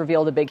earnings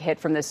revealed a big hit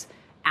from this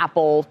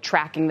Apple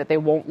tracking that they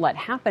won't let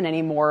happen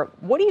anymore.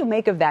 What do you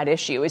make of that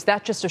issue? Is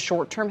that just a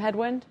short-term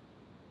headwind?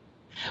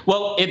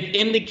 Well, it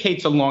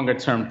indicates a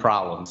longer-term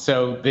problem.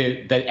 So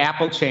the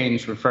Apple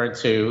change referred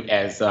to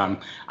as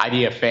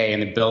IDFA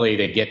and the ability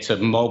to get to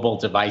mobile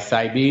device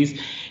IDs,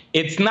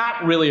 it's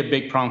not really a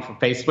big problem for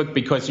Facebook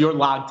because you're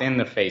logged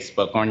into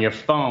Facebook on your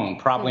phone,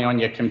 probably on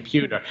your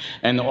computer,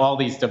 and all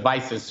these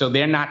devices. So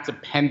they're not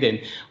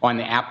dependent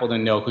on Apple to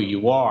know who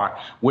you are.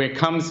 Where it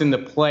comes into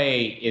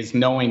play is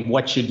knowing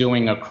what you're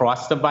doing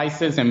across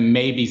devices, and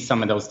maybe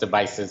some of those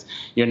devices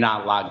you're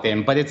not logged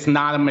in. But it's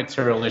not a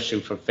material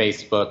issue for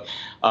Facebook.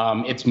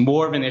 It's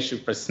more of an issue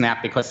for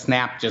Snap because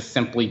Snap just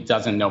simply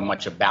doesn't know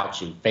much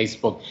about you.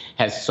 Facebook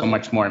has so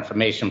much more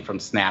information from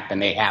Snap,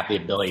 and they have the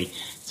ability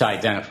to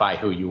identify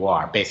who you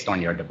are based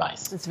on your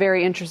device. It's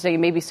very interesting. It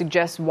maybe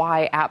suggests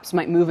why apps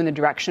might move in the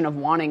direction of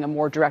wanting a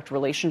more direct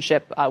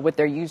relationship with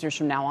their users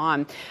from now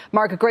on.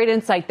 Mark, a great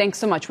insight. Thanks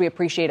so much. We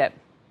appreciate it.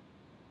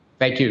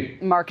 Thank you.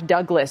 Mark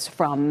Douglas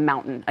from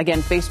Mountain.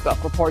 Again,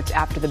 Facebook reports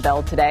after the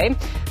bell today.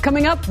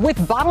 Coming up, with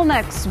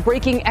bottlenecks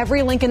breaking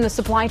every link in the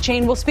supply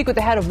chain, we'll speak with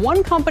the head of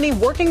one company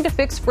working to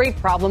fix freight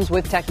problems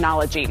with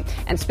technology.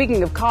 And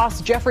speaking of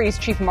costs, Jefferies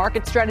chief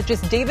market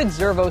strategist David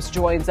Zervos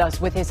joins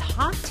us with his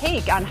hot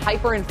take on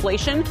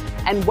hyperinflation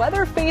and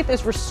whether faith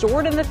is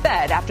restored in the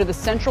Fed after the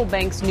central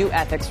bank's new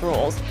ethics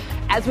rules.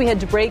 As we head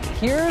to break,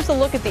 here's a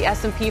look at the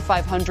S&P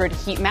 500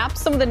 heat map.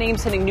 Some of the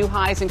names hitting new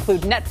highs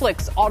include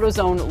Netflix,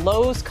 AutoZone,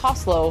 Lowe's,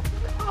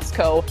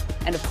 Costco,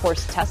 and of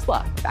course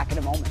Tesla. Back in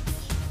a moment.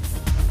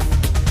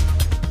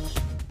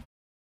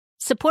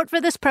 Support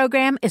for this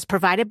program is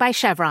provided by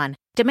Chevron.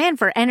 Demand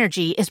for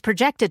energy is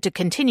projected to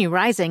continue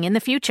rising in the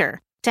future.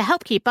 To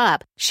help keep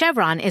up,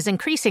 Chevron is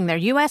increasing their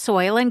U.S.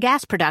 oil and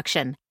gas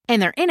production.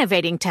 And they're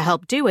innovating to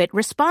help do it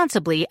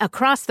responsibly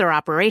across their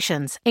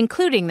operations,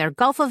 including their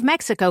Gulf of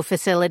Mexico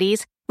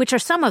facilities, which are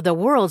some of the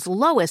world's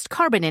lowest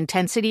carbon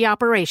intensity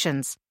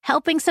operations,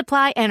 helping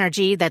supply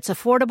energy that's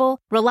affordable,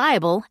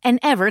 reliable, and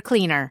ever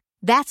cleaner.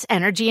 That's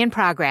energy in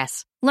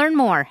progress. Learn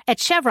more at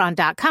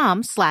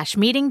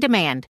chevron.com/meeting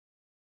demand.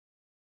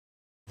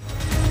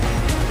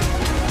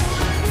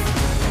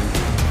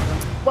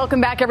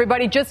 Welcome back,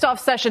 everybody. Just off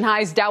session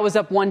highs, Dow was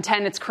up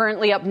 110. It's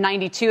currently up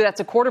 92.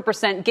 That's a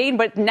 0.25% gain.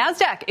 But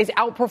NASDAQ is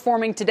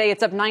outperforming today.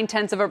 It's up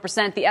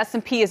 0.9%. The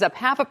S&P is up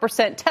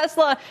 0.5%.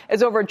 Tesla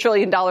is over $1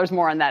 trillion.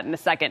 More on that in a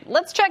second.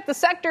 Let's check the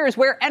sectors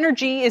where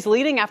energy is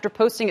leading after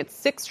posting its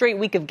sixth straight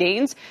week of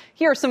gains.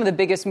 Here are some of the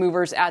biggest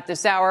movers at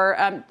this hour.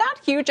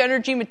 Not huge.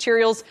 Energy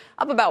materials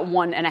up about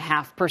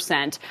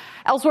 1.5%.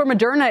 Elsewhere,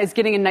 Moderna is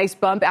getting a nice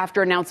bump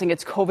after announcing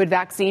its COVID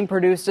vaccine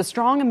produced a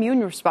strong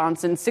immune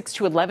response in 6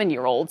 to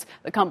 11-year-olds.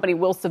 The company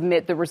will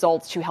submit the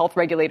results to health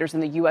regulators in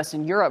the U.S.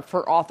 and Europe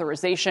for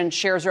authorization.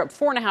 Shares are up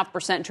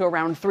 4.5% to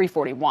around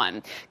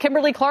 $341.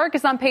 Kimberly-Clark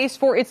is on pace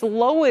for its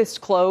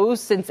lowest close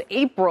since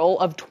April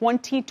of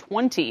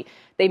 2020.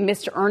 They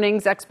missed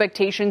earnings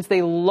expectations.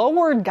 They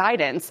lowered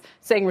guidance,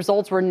 saying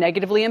results were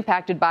negatively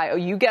impacted by,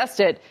 you guessed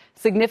it,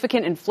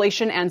 significant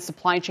inflation and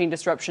supply chain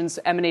disruptions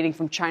emanating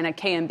from China.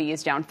 KMB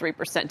is down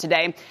 3%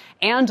 today.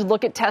 And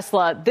look at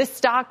Tesla. This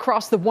stock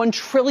crossed the $1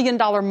 trillion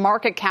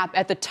market cap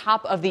at the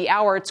top of the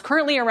hour. It's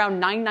currently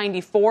around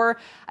 $994.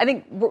 I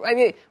mean,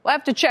 we'll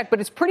have to check, but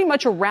it's pretty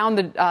much around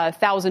the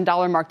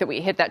 $1,000 mark that we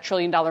hit that $1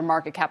 trillion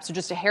market cap. So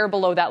just a hair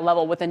below that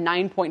level with a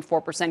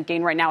 9.4%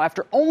 gain right now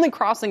after only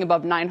crossing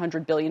above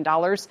 $900 billion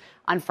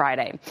on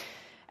Friday.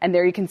 And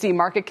there you can see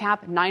market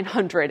cap,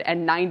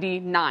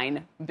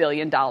 $999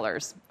 billion.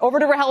 Over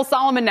to Rahel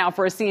Solomon now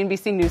for a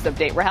CNBC News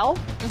update. Rahel?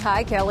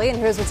 Hi, Kelly. And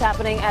here's what's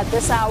happening at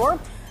this hour.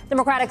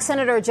 Democratic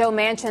Senator Joe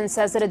Manchin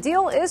says that a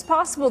deal is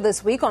possible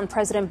this week on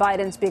President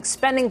Biden's big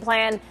spending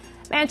plan.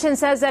 Manchin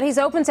says that he's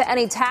open to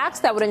any tax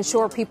that would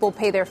ensure people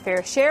pay their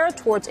fair share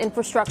towards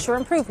infrastructure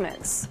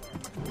improvements.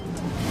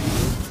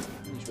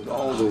 With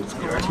all the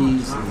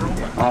T's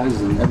and I's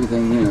and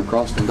everything,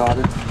 crossed and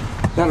dotted.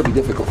 That'll be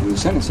difficult from the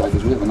Senate side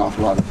because we have an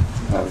awful lot of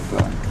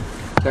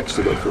text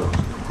to go through.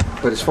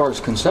 But as far as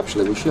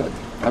conceptually, we should.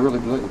 I really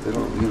believe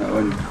it'll,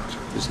 and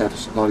just have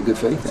a lot of good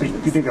faith. So do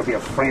you think there'll be a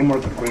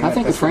framework agreement? I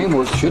think the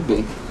framework should be.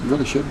 It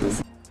really should be.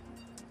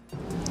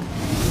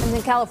 And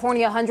in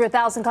California,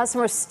 100,000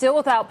 customers still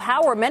without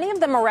power, many of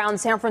them around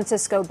San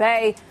Francisco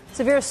Bay.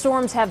 Severe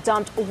storms have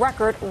dumped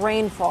record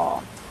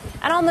rainfall.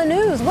 And on the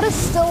news, what is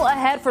still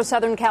ahead for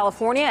Southern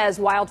California as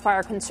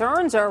wildfire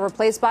concerns are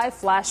replaced by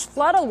flash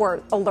flood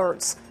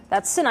alerts?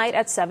 That's tonight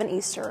at 7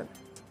 Eastern.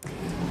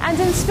 And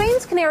in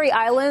Spain's Canary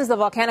Islands, the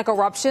volcanic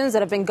eruptions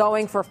that have been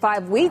going for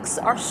 5 weeks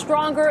are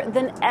stronger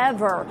than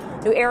ever.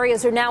 New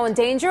areas are now in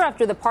danger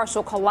after the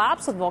partial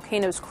collapse of the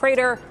volcano's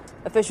crater.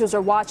 Officials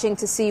are watching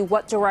to see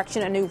what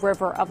direction a new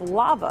river of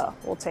lava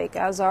will take,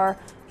 as are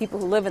people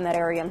who live in that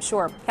area, I'm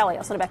sure. Kelly,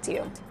 I'll send it back to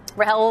you.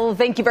 Rahel,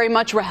 thank you very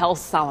much, Rahel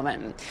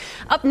Solomon.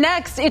 Up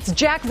next, it's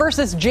Jack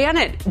versus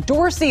Janet.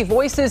 Dorsey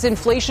voices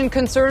inflation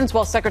concerns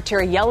while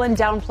Secretary Yellen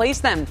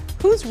downplays them.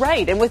 Who's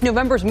right? And with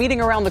November's meeting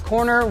around the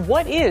corner,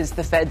 what is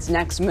the Fed's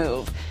next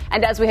move?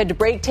 And as we head to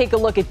break, take a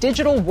look at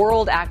Digital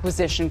World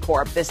Acquisition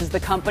Corp. This is the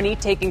company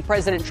taking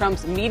President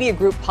Trump's media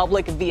group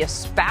public via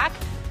SPAC.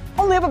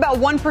 Only up about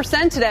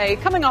 1% today,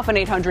 coming off an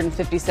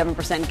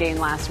 857% gain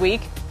last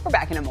week. We're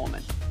back in a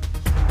moment.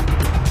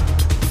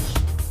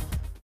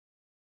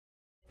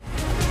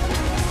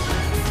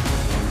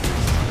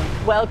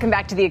 Welcome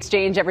back to The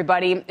Exchange,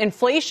 everybody.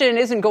 Inflation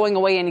isn't going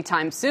away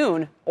anytime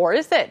soon, or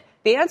is it?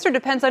 The answer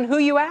depends on who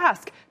you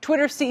ask.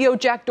 Twitter CEO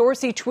Jack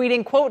Dorsey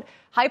tweeting, quote,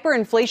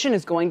 hyperinflation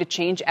is going to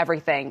change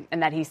everything,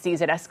 and that he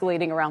sees it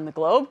escalating around the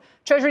globe.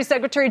 Treasury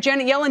Secretary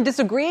Janet Yellen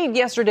disagreed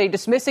yesterday,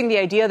 dismissing the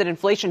idea that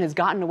inflation has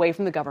gotten away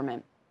from the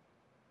government.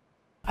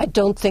 I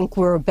don't think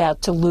we're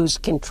about to lose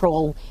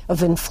control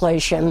of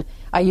inflation.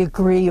 I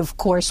agree, of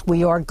course,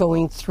 we are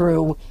going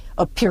through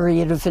a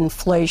period of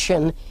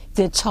inflation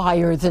that's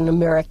higher than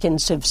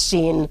Americans have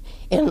seen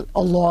in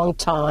a long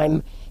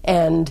time.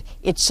 And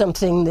it's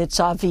something that's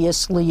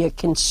obviously a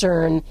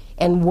concern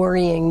and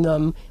worrying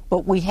them,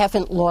 but we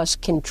haven't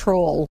lost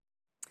control.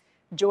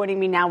 Joining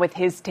me now with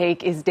his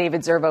take is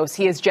David Zervos.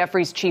 He is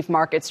Jefferies' chief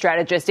market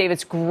strategist. David,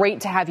 it's great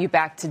to have you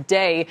back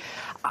today.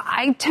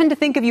 I tend to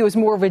think of you as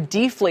more of a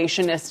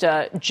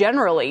deflationist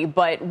generally,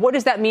 but what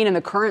does that mean in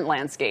the current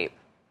landscape?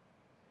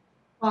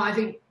 Well, I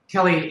think,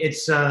 Kelly,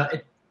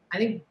 I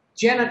think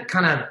Janet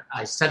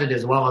I said it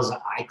as well as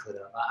I could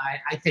have.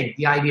 I think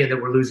the idea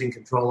that we're losing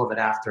control of it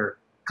after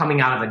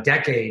coming out of a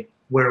decade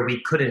where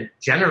we couldn't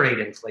generate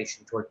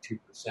inflation toward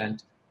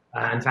 2%.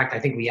 In fact, I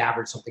think we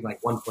averaged something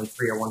like 1.3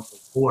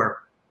 or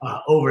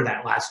 1.4 over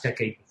that last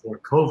decade before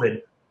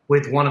COVID,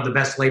 with one of the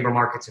best labor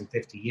markets in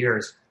 50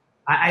 years.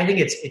 I think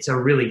it's a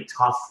really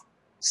tough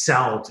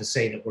sell to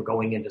say that we're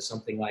going into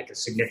something like a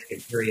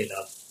significant period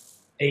of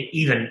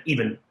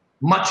even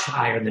much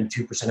higher than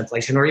 2%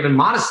 inflation, or even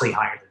modestly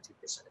higher than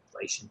 2%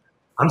 inflation.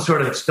 I'm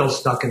sort of still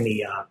stuck in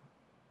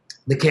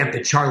the camp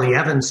that Charlie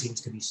Evans seems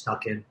to be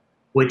stuck in,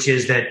 which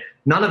is that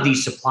none of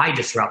these supply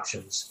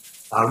disruptions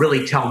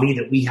really tell me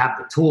that we have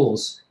the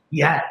tools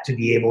yet to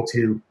be able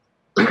to,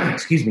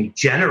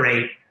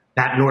 generate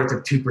that north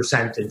of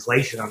 2%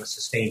 inflation on a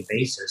sustained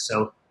basis.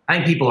 So I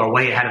think people are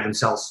way ahead of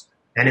themselves.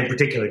 And in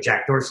particular,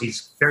 Jack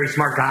Dorsey's a very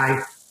smart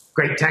guy,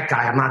 great tech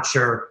guy. I'm not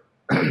sure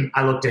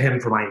I look to him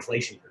for my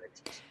inflation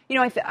predictions. You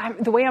know,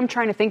 the way I'm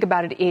trying to think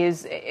about it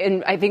is,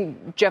 and I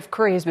think Jeff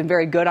Curry has been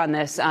very good on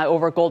this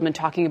over at Goldman,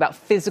 talking about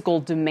physical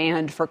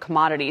demand for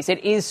commodities.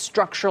 It is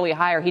structurally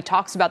higher. He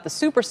talks about the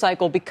super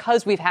cycle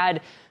because we've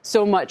had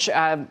so much,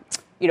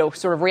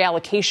 sort of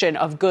reallocation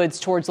of goods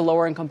towards the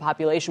lower income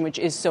population, which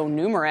is so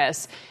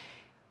numerous.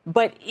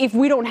 But if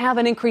we don't have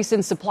an increase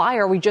in supply,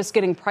 are we just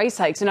getting price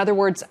hikes? In other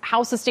words,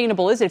 how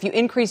sustainable is it? If you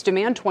increase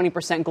demand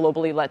 20%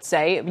 globally, let's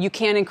say, you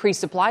can't increase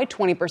supply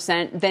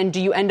 20%, then do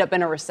you end up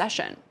in a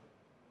recession?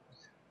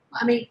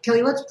 I mean,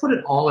 Kelly, let's put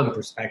it all in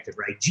perspective,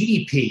 right?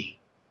 GDP,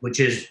 which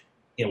is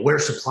where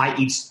supply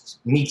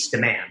meets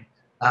demand,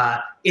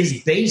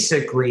 is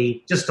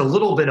basically just a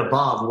little bit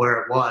above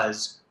where it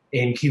was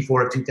in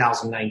Q4 of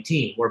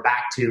 2019. We're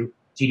back to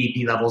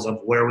GDP levels of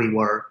where we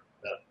were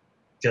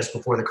just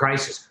before the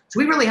crisis. So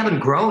we really haven't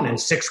grown in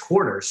 6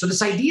 quarters. So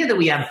this idea that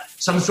we have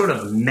some sort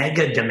of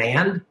mega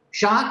demand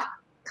shock,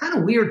 kind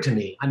of weird to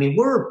me. I mean,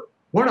 we're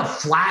in a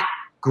flat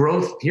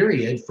growth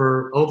period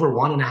for over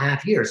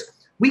 1.5 years.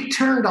 We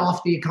turned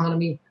off the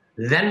economy,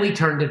 then we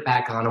turned it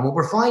back on. And what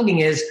we're finding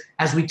is,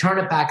 as we turn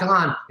it back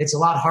on, it's a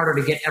lot harder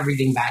to get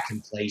everything back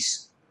in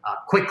place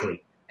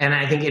quickly. And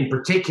I think in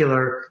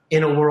particular,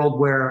 in a world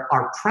where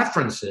our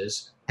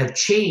preferences have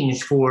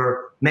changed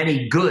for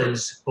many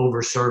goods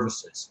over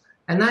services.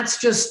 And that's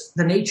just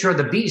the nature of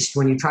the beast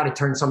when you try to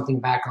turn something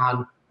back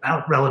on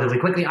relatively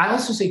quickly. I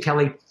also say,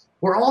 Kelly,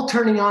 we're all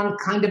turning on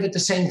kind of at the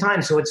same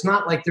time. So it's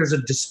not like there's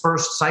a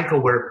dispersed cycle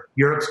where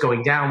Europe's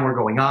going down, we're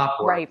going up,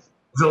 or right.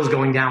 Brazil's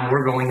going down,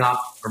 we're going up,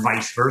 or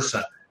vice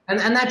versa. And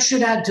that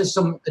should add to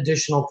some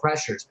additional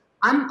pressures.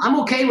 I'm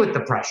okay with the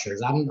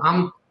pressures.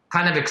 I'm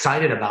kind of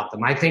excited about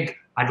them. I think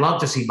I'd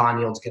love to see bond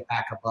yields get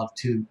back above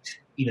 2,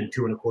 even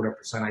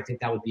 2.25%. I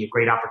think that would be a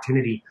great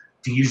opportunity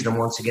to use them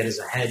once again as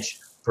a hedge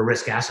for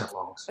risk asset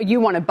longs. You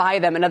want to buy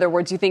them. In other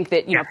words, you think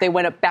that if they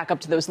went back up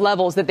to those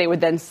levels, that they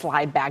would then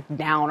slide back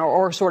down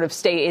or sort of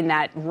stay in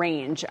that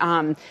range.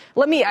 I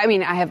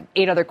have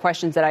 8 other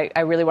questions that I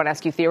really want to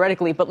ask you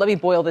theoretically, but let me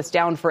boil this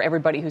down for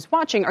everybody who's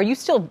watching. Are you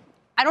still,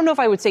 I don't know if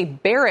I would say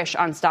bearish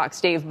on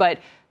stocks, Dave, but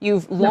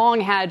you've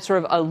long had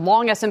sort of a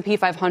long S&P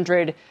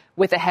 500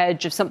 with a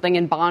hedge of something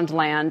in bond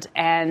land.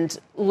 And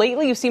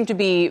lately you seem to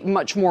be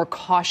much more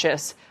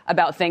cautious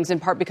about things, in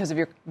part because of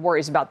your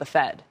worries about the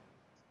Fed.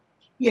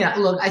 Yeah,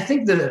 look, I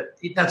think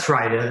that's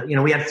right.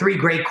 We had 3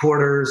 great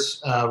quarters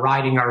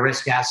riding our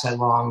risk asset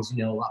longs,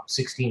 up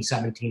 16,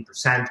 17%.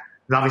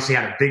 We've obviously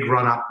had a big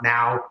run up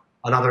now,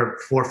 another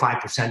 4 or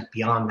 5%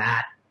 beyond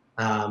that,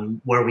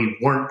 where we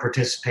weren't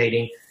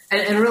participating.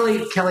 And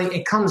really, Kelly,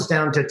 it comes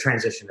down to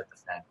transition at the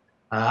Fed.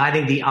 I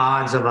think the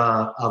odds of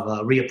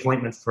a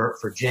reappointment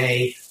for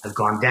Jay have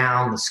gone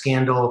down. The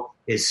scandal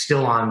is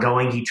still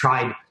ongoing. He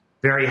tried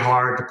very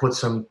hard to put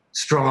some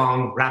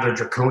strong, rather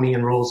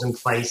draconian rules in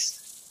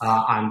place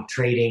on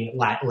trading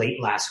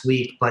late last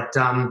week. But,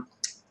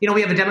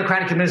 we have a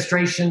Democratic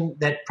administration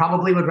that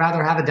probably would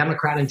rather have a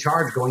Democrat in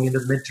charge going into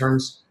the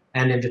midterms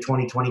and into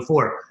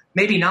 2024.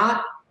 Maybe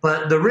not,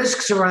 but the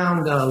risks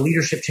around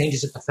leadership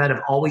changes at the Fed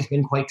have always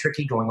been quite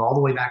tricky, going all the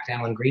way back to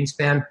Alan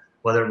Greenspan,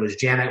 whether it was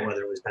Janet,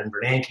 whether it was Ben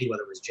Bernanke,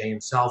 whether it was Jay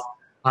himself.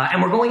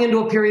 And we're going into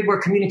a period where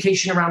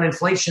communication around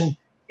inflation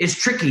is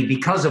tricky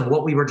because of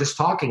what we were just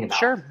talking about.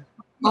 Sure.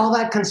 All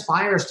that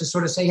conspires to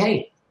sort of say,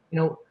 hey,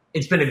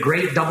 it's been a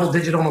great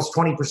double-digit, almost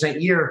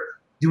 20% year.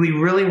 Do we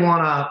really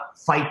want to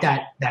fight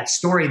that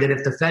story that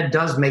if the Fed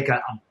does make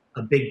a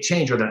big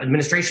change, or the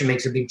administration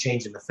makes a big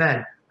change in the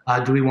Fed,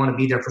 do we want to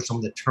be there for some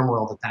of the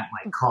turmoil that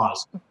might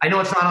cause? I know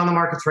it's not on the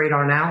market's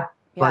radar now,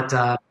 but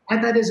my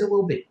bet is it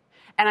will be.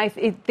 And I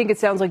think it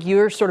sounds like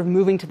you're sort of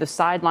moving to the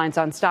sidelines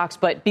on stocks,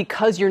 but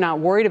because you're not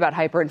worried about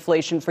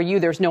hyperinflation, for you,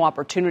 there's no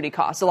opportunity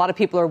cost. A lot of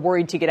people are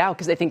worried to get out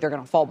because they think they're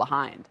going to fall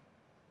behind.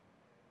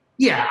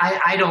 Yeah,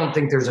 I don't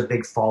think there's a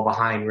big fall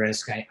behind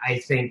risk. I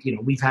think,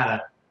 we've had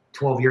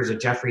 12 years at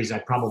Jefferies. I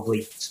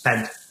probably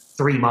spent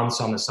 3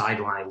 months on the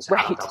sidelines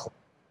out of the whole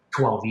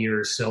 12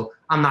 years. So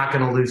I'm not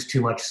going to lose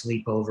too much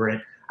sleep over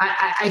it.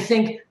 I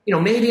think,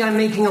 maybe I'm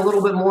making a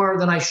little bit more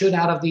than I should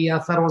out of the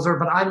Federal Reserve,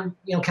 but I'm,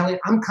 Kelly,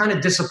 I'm kind of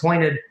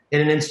disappointed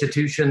in an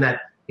institution that,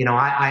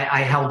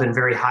 I held in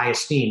very high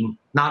esteem,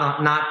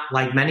 not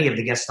like many of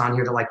the guests on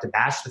here that like to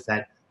bash the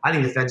Fed. I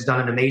think the Fed's done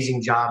an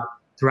amazing job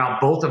throughout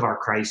both of our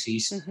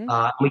crises.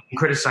 Mm-hmm. We can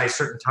criticize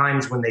certain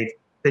times when they've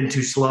been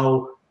too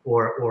slow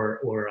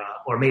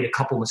or made a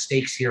couple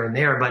mistakes here and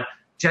there, but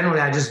generally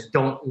I just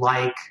don't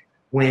like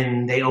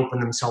when they open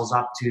themselves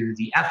up to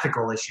the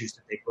ethical issues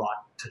that they brought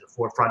to the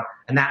forefront.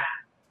 And that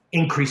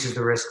increases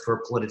the risk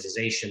for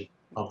politicization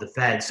of the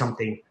Fed,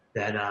 something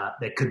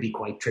that could be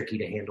quite tricky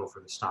to handle for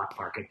the stock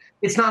market.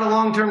 It's not a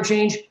long-term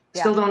change.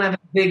 Still don't have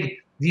big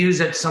views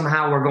that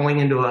somehow we're going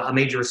into a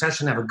major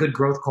recession, have a good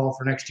growth call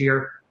for next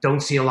year. Don't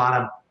see a lot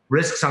of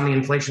risks on the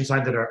inflation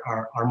side that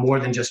are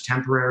more than just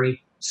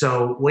temporary.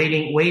 So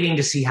waiting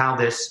to see how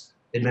this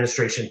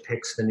administration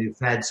picks the new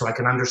Fed so I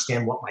can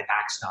understand what my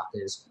backstop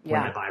is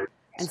when I buy.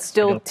 And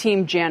still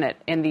Team Janet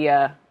in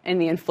the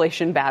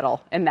inflation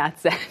battle, and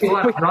that's it.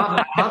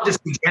 I'll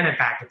just see Janet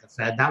back at the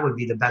Fed. That would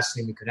be the best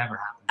thing that could ever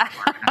happen.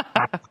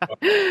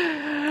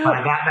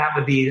 That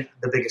would be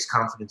the biggest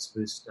confidence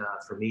boost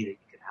for me that you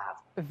could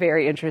have.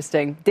 Very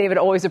interesting. David,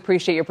 always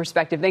appreciate your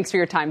perspective. Thanks for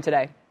your time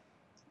today.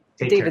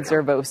 David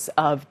Zervos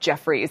of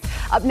Jefferies.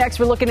 Up next,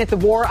 we're looking at the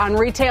war on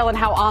retail and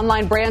how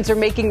online brands are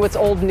making what's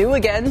old new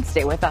again.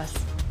 Stay with us.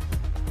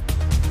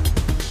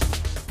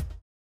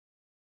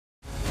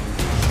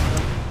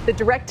 The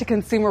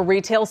direct-to-consumer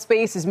retail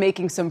space is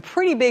making some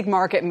pretty big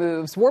market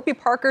moves. Warby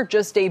Parker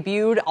just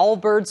debuted.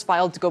 Allbirds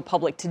filed to go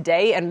public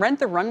today, and Rent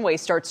the Runway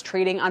starts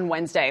trading on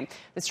Wednesday.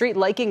 The street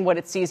liking what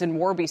it sees in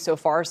Warby so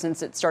far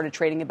since it started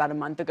trading about a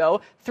month ago.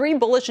 3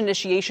 bullish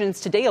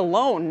initiations today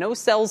alone. No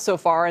sells so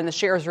far, and the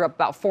shares are up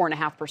about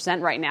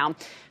 4.5% right now.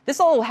 This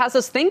all has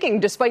us thinking,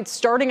 despite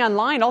starting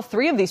online, all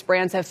 3 of these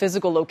brands have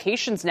physical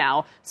locations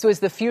now. So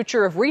is the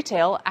future of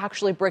retail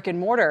actually brick and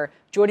mortar?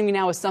 Joining me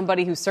now is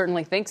somebody who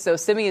certainly thinks so.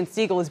 Simeon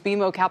Siegel is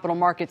BMO Capital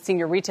Markets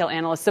Senior Retail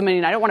Analyst.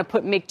 Simeon, I don't want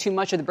to make too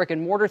much of the brick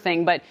and mortar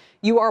thing, but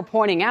you are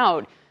pointing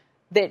out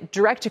that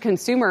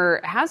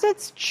direct-to-consumer has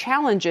its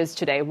challenges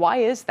today. Why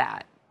is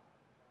that?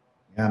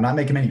 Yeah, I'm not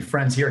making many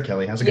friends here,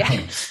 Kelly. How's it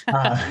going?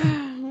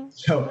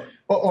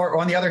 Or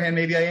on the other hand,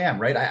 maybe I am,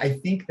 right? I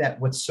think that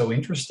what's so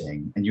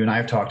interesting, and you and I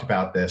have talked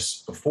about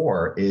this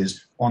before,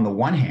 is on the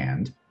one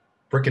hand,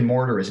 brick and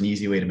mortar is an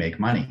easy way to make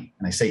money.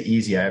 And I say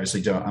easy, I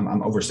obviously don't, I'm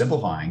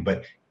oversimplifying,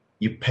 but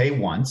you pay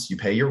once, you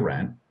pay your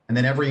rent, and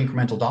then every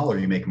incremental dollar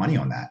you make money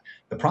on that.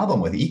 The problem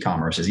with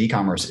e-commerce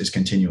is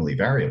continually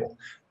variable.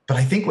 But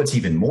I think what's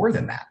even more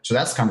than that, so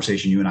that's the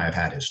conversation you and I have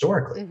had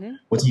historically. Mm-hmm.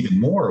 What's even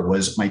more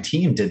was my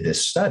team did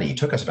this study, it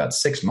took us about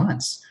 6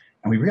 months,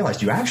 and we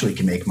realized you actually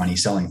can make money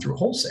selling through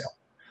wholesale.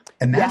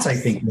 And that's, I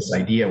think, this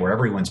idea where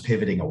everyone's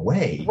pivoting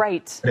away.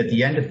 Right. But at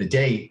the end of the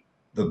day,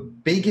 the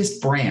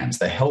biggest brands,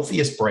 the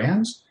healthiest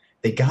brands,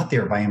 they got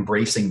there by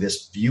embracing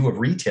this view of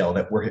retail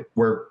that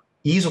we're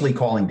easily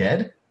calling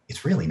dead.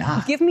 It's really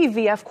not. Give me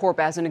VF Corp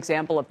as an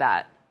example of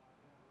that.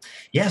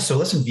 Yeah. So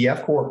listen,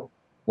 VF Corp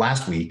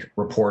last week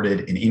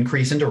reported an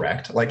increase in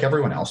direct like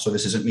everyone else. So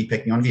this isn't me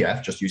picking on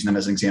VF, just using them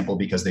as an example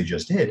because they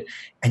just did.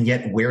 And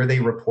yet where they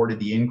reported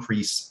the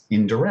increase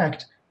in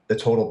direct, the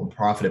total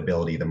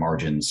profitability, the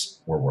margins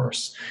were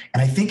worse.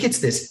 And I think it's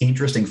this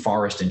interesting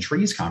forest and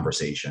trees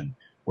conversation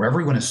where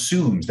everyone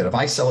assumes that if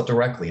I sell it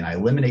directly and I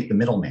eliminate the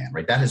middleman,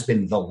 right? That has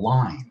been the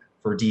line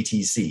for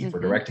DTC, for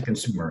direct to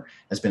consumer,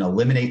 has been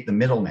eliminate the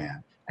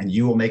middleman and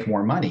you will make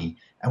more money.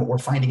 And what we're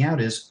finding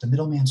out is the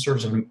middleman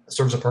serves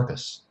a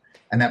purpose.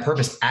 And that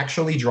purpose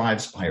actually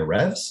drives higher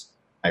revs,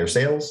 higher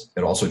sales.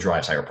 It also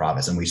drives higher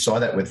profits. And we saw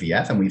that with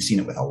VF, and we've seen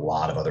it with a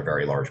lot of other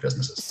very large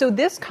businesses. So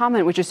this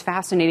comment, which is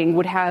fascinating,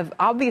 would have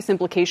obvious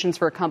implications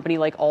for a company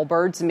like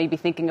Allbirds and maybe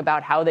thinking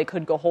about how they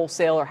could go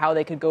wholesale or how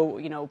they could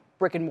go,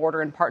 brick and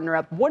mortar and partner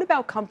up. What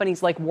about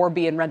companies like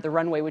Warby and Rent the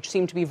Runway, which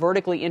seem to be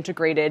vertically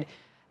integrated?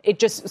 It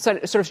just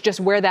sort of just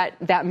where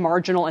that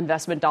marginal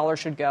investment dollar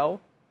should go?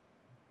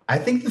 I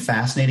think the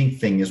fascinating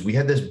thing is we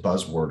had this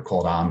buzzword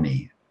called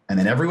omni. And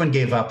then everyone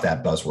gave up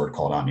that buzzword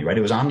called omni, right?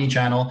 It was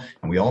omni-channel,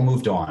 and we all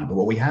moved on. But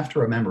what we have to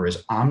remember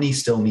is omni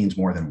still means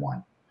more than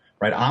one,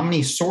 right?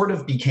 Omni sort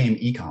of became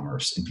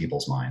e-commerce in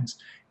people's minds.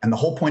 And the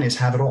whole point is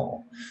have it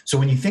all. So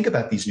when you think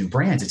about these new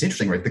brands, it's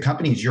interesting, right? The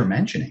companies you're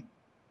mentioning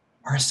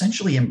are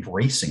essentially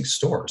embracing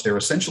stores. They're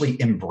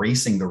essentially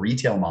embracing the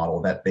retail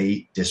model that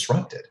they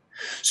disrupted.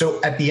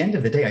 So at the end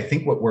of the day, I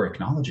think what we're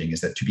acknowledging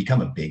is that to become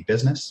a big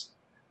business,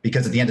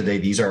 because at the end of the day,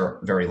 these are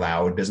very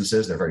loud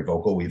businesses. They're very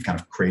vocal. We've kind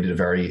of created a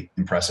very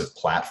impressive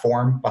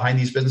platform behind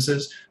these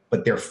businesses,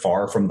 but they're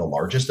far from the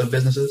largest of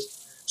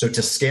businesses. So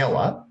to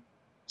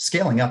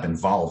scaling up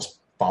involves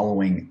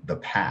following the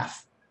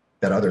path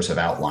that others have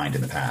outlined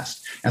in the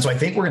past. And so I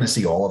think we're going to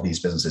see all of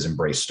these businesses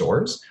embrace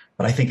stores.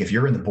 But I think if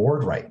you're in the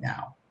board right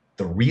now,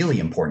 the really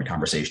important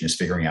conversation is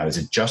figuring out, is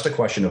it just a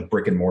question of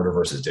brick and mortar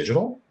versus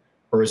digital?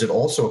 Or is it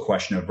also a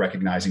question of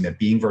recognizing that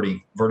being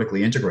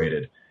vertically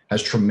integrated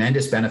has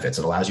tremendous benefits?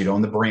 It allows you to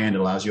own the brand. It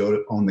allows you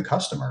to own the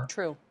customer.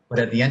 True. But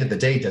at the end of the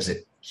day, does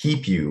it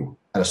keep you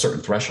at a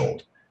certain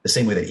threshold, the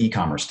same way that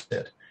e-commerce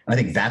did? And I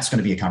think that's going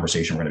to be a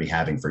conversation we're going to be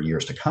having for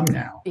years to come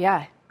now.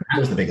 Yeah. That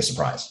was the biggest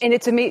surprise.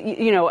 And to me,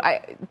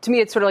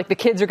 it's sort of like the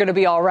kids are going to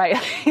be all right.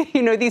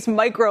 These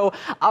micro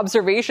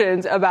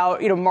observations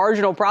about,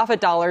 marginal profit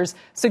dollars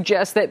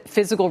suggest that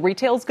physical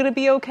retail is going to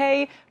be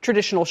okay.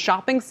 Traditional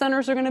shopping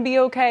centers are going to be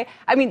okay.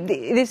 I mean,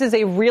 this is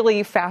a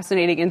really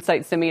fascinating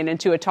insight, Simeon,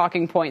 into a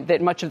talking point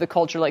that much of the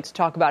culture likes to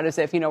talk about as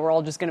if, we're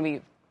all just going to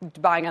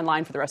be buying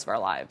online for the rest of our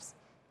lives.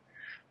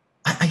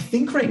 I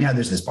think right now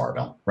there's this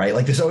barbell, right?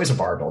 Like there's always a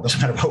barbell, doesn't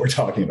matter what we're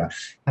talking about.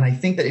 And I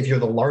think that if you're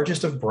the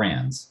largest of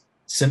brands,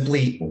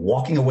 simply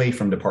walking away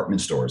from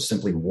department stores,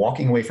 simply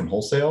walking away from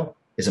wholesale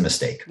is a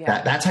mistake.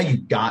 Yeah. That's how you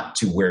got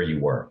to where you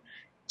were.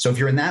 So if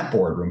you're in that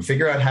boardroom,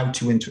 figure out how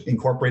to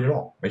incorporate it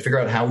all, right? Figure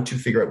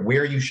out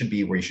where you should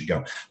be, where you should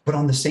go. But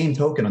on the same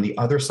token, on the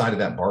other side of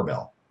that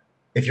barbell,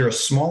 if you're a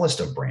smallest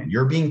of brand,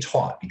 you're being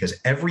taught, because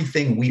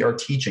everything we are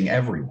teaching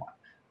everyone,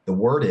 the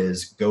word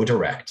is go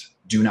direct,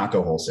 do not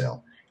go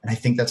wholesale. And I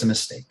think that's a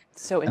mistake.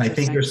 So interesting. And I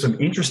think there's some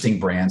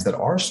interesting brands that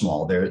are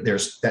small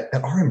that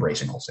are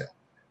embracing wholesale.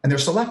 And they're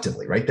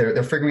selectively, right?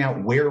 They're figuring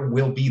out where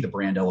will be the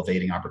brand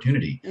elevating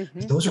opportunity.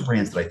 Mm-hmm. Those are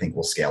brands that I think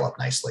will scale up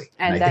nicely.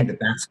 And I think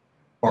that's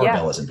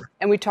barbell is important.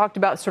 And we talked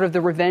about sort of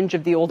the revenge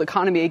of the old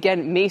economy.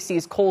 Again,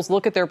 Macy's, Kohl's,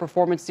 look at their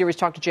performance series.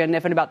 Talked to Jan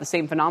Niffen about the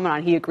same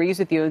phenomenon. He agrees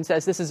with you and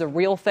says this is a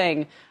real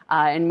thing.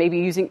 And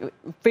maybe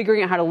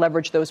figuring out how to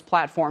leverage those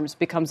platforms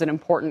becomes an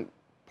important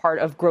part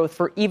of growth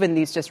for even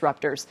these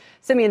disruptors.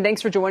 Simeon,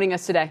 thanks for joining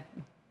us today.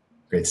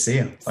 Great to see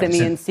you.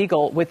 Simeon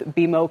Siegel with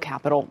BMO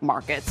Capital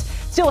Markets.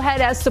 Still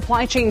ahead, as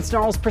supply chain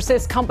snarls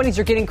persist, companies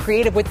are getting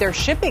creative with their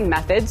shipping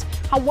methods.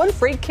 How one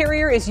freight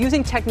carrier is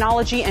using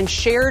technology and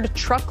shared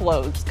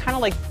truckloads, kind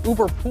of like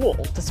Uber Pool,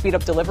 to speed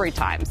up delivery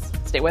times.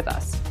 Stay with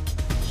us.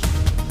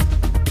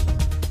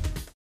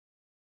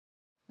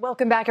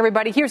 Welcome back,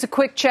 everybody. Here's a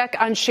quick check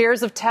on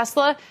shares of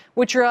Tesla,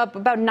 which are up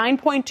about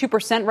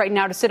 9.2% right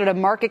now to sit at a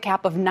market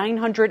cap of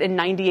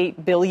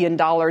 $998 billion.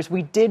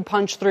 We did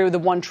punch through the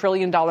 $1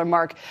 trillion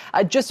mark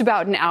just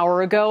about an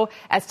hour ago,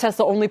 as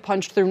Tesla only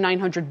punched through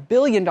 $900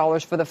 billion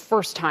for the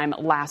first time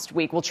last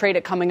week. We'll trade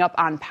it coming up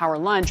on Power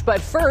Lunch.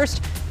 But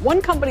first,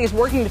 one company is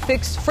working to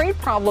fix freight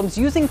problems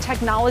using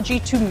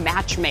technology to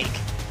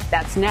matchmake.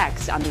 That's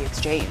next on The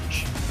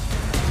Exchange.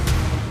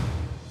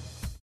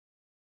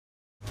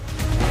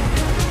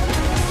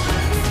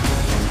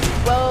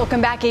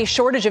 Welcome back. A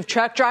shortage of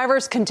truck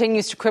drivers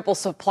continues to cripple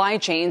supply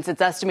chains.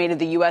 It's estimated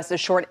the U.S. is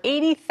short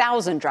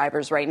 80,000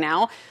 drivers right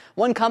now.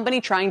 One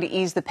company trying to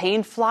ease the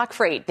pain, Flock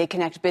Freight. They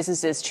connect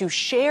businesses to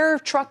share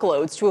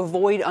truckloads to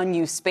avoid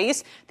unused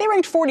space. They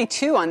ranked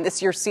 42 on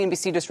this year's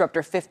CNBC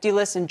Disruptor 50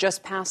 list and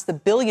just passed the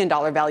 $1 billion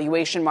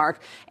valuation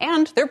mark.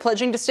 And they're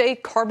pledging to stay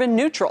carbon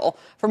neutral.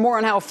 For more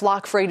on how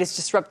Flock Freight is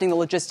disrupting the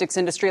logistics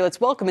industry, let's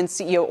welcome in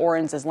CEO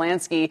Oren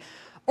Zaslansky.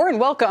 Oren,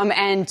 welcome.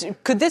 And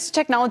could this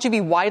technology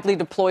be widely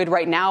deployed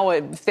right now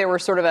if there were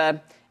sort of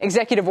a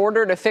executive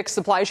order to fix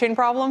supply chain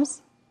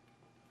problems?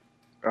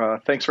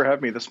 Thanks for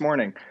having me this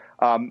morning.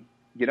 I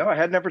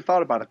had never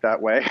thought about it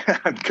that way.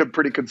 I'm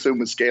pretty consumed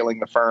with scaling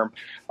the firm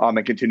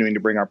and continuing to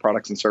bring our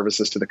products and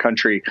services to the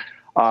country.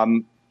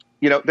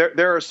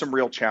 There are some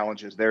real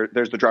challenges.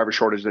 There's the driver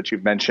shortage that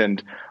you've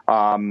mentioned.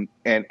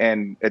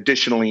 And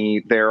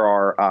additionally, there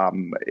are,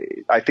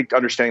 I think,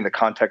 understanding the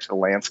context of the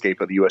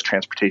landscape of the U.S.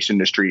 transportation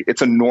industry,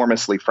 it's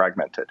enormously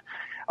fragmented.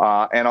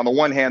 And on the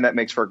one hand, that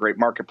makes for a great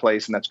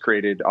marketplace, and that's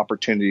created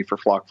opportunity for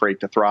Flock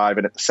Freight to thrive.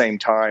 And at the same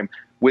time,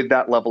 with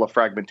that level of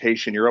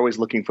fragmentation, you're always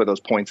looking for those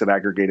points of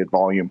aggregated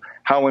volume.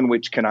 How in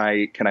which can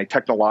I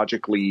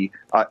technologically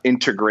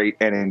integrate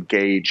and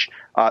engage?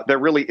 There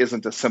really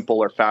isn't a simple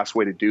or fast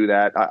way to do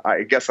that.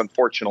 I guess,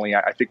 unfortunately,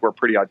 I think we're a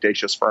pretty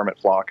audacious firm at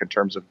Flock in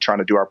terms of trying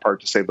to do our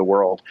part to save the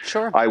world.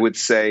 Sure. I would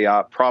say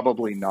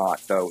probably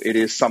not, though. It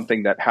is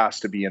something that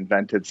has to be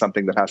invented,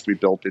 something that has to be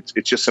built. It's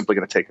just simply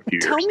going to take a few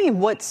years. Tell me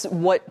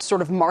what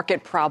sort of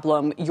market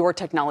problem your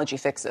technology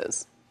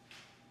fixes.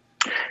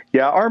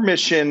 Yeah, our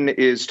mission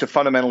is to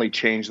fundamentally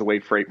change the way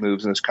freight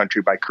moves in this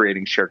country by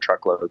creating shared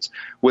truckloads.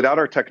 Without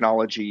our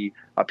technology,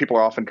 people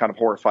are often kind of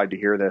horrified to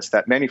hear this,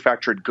 that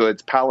manufactured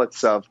goods,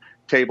 pallets of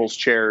tables,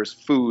 chairs,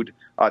 food,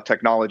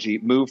 technology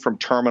move from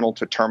terminal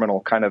to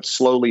terminal, kind of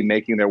slowly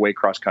making their way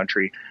cross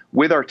country.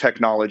 With our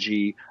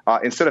technology,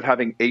 instead of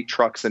having 8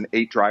 trucks and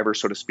 8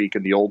 drivers, so to speak,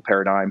 in the old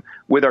paradigm,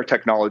 with our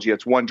technology,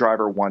 it's 1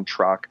 driver, 1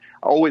 truck,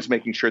 always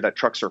making sure that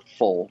trucks are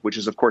full, which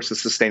is, of course, the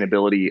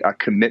sustainability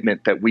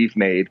commitment that we've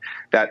made,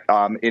 that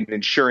in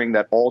ensuring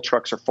that all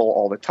trucks are full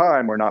all the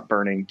time, we're not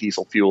burning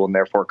diesel fuel and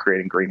therefore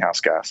creating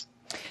greenhouse gas.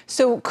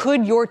 So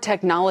could your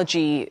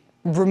technology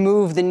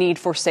remove the need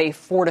for, say,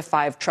 4 to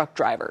 5 truck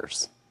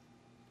drivers?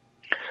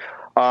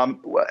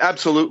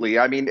 Absolutely.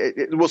 I mean,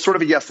 it was sort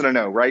of a yes and a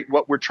no, right?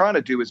 What we're trying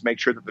to do is make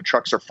sure that the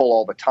trucks are full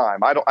all the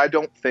time. I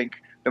don't think,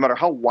 no matter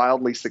how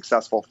wildly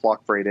successful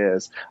Flock Freight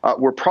is,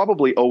 we're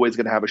probably always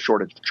going to have a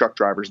shortage of truck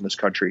drivers in this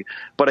country.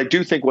 But I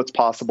do think what's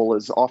possible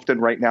is often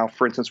right now,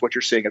 for instance, what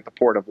you're seeing at the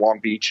port of Long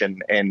Beach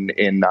and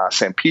in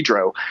San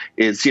Pedro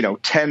is,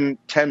 10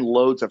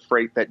 loads of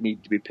freight that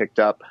need to be picked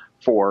up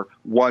for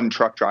 1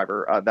 truck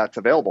driver that's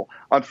available.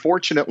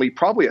 Unfortunately,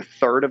 probably a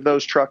third of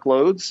those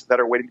truckloads that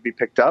are waiting to be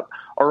picked up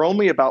are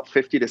only about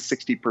 50 to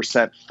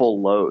 60%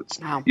 full loads.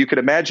 Wow. You could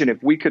imagine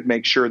if we could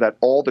make sure that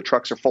all the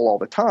trucks are full all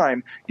the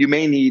time, you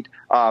may need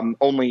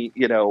only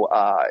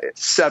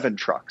 7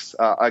 trucks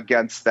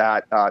against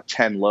that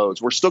 10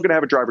 loads. We're still going to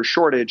have a driver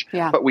shortage,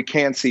 but we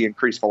can see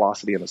increased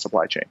velocity in the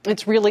supply chain.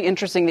 It's really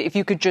interesting that if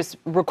you could just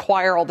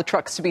require all the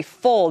trucks to be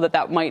full,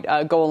 that might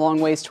go a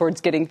long ways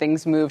towards getting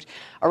things moved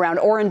around.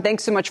 Oren,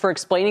 thanks so much for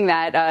explaining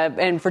that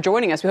and for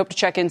joining us. We hope to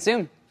check in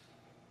soon.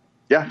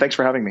 Yeah, thanks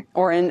for having me.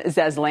 Oren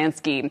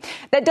Zaslansky.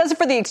 That does it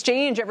for The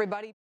Exchange,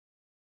 everybody.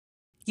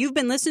 You've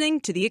been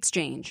listening to The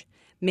Exchange.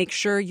 Make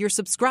sure you're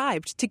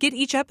subscribed to get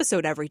each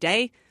episode every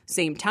day.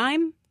 Same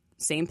time,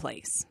 same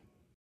place.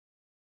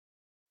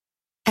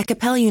 At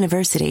Capella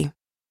University,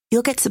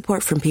 you'll get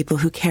support from people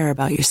who care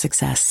about your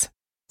success.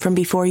 From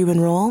before you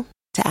enroll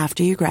to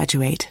after you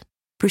graduate,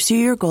 pursue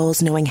your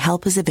goals knowing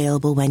help is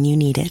available when you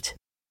need it.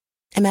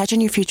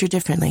 Imagine your future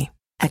differently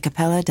at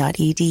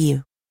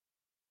capella.edu.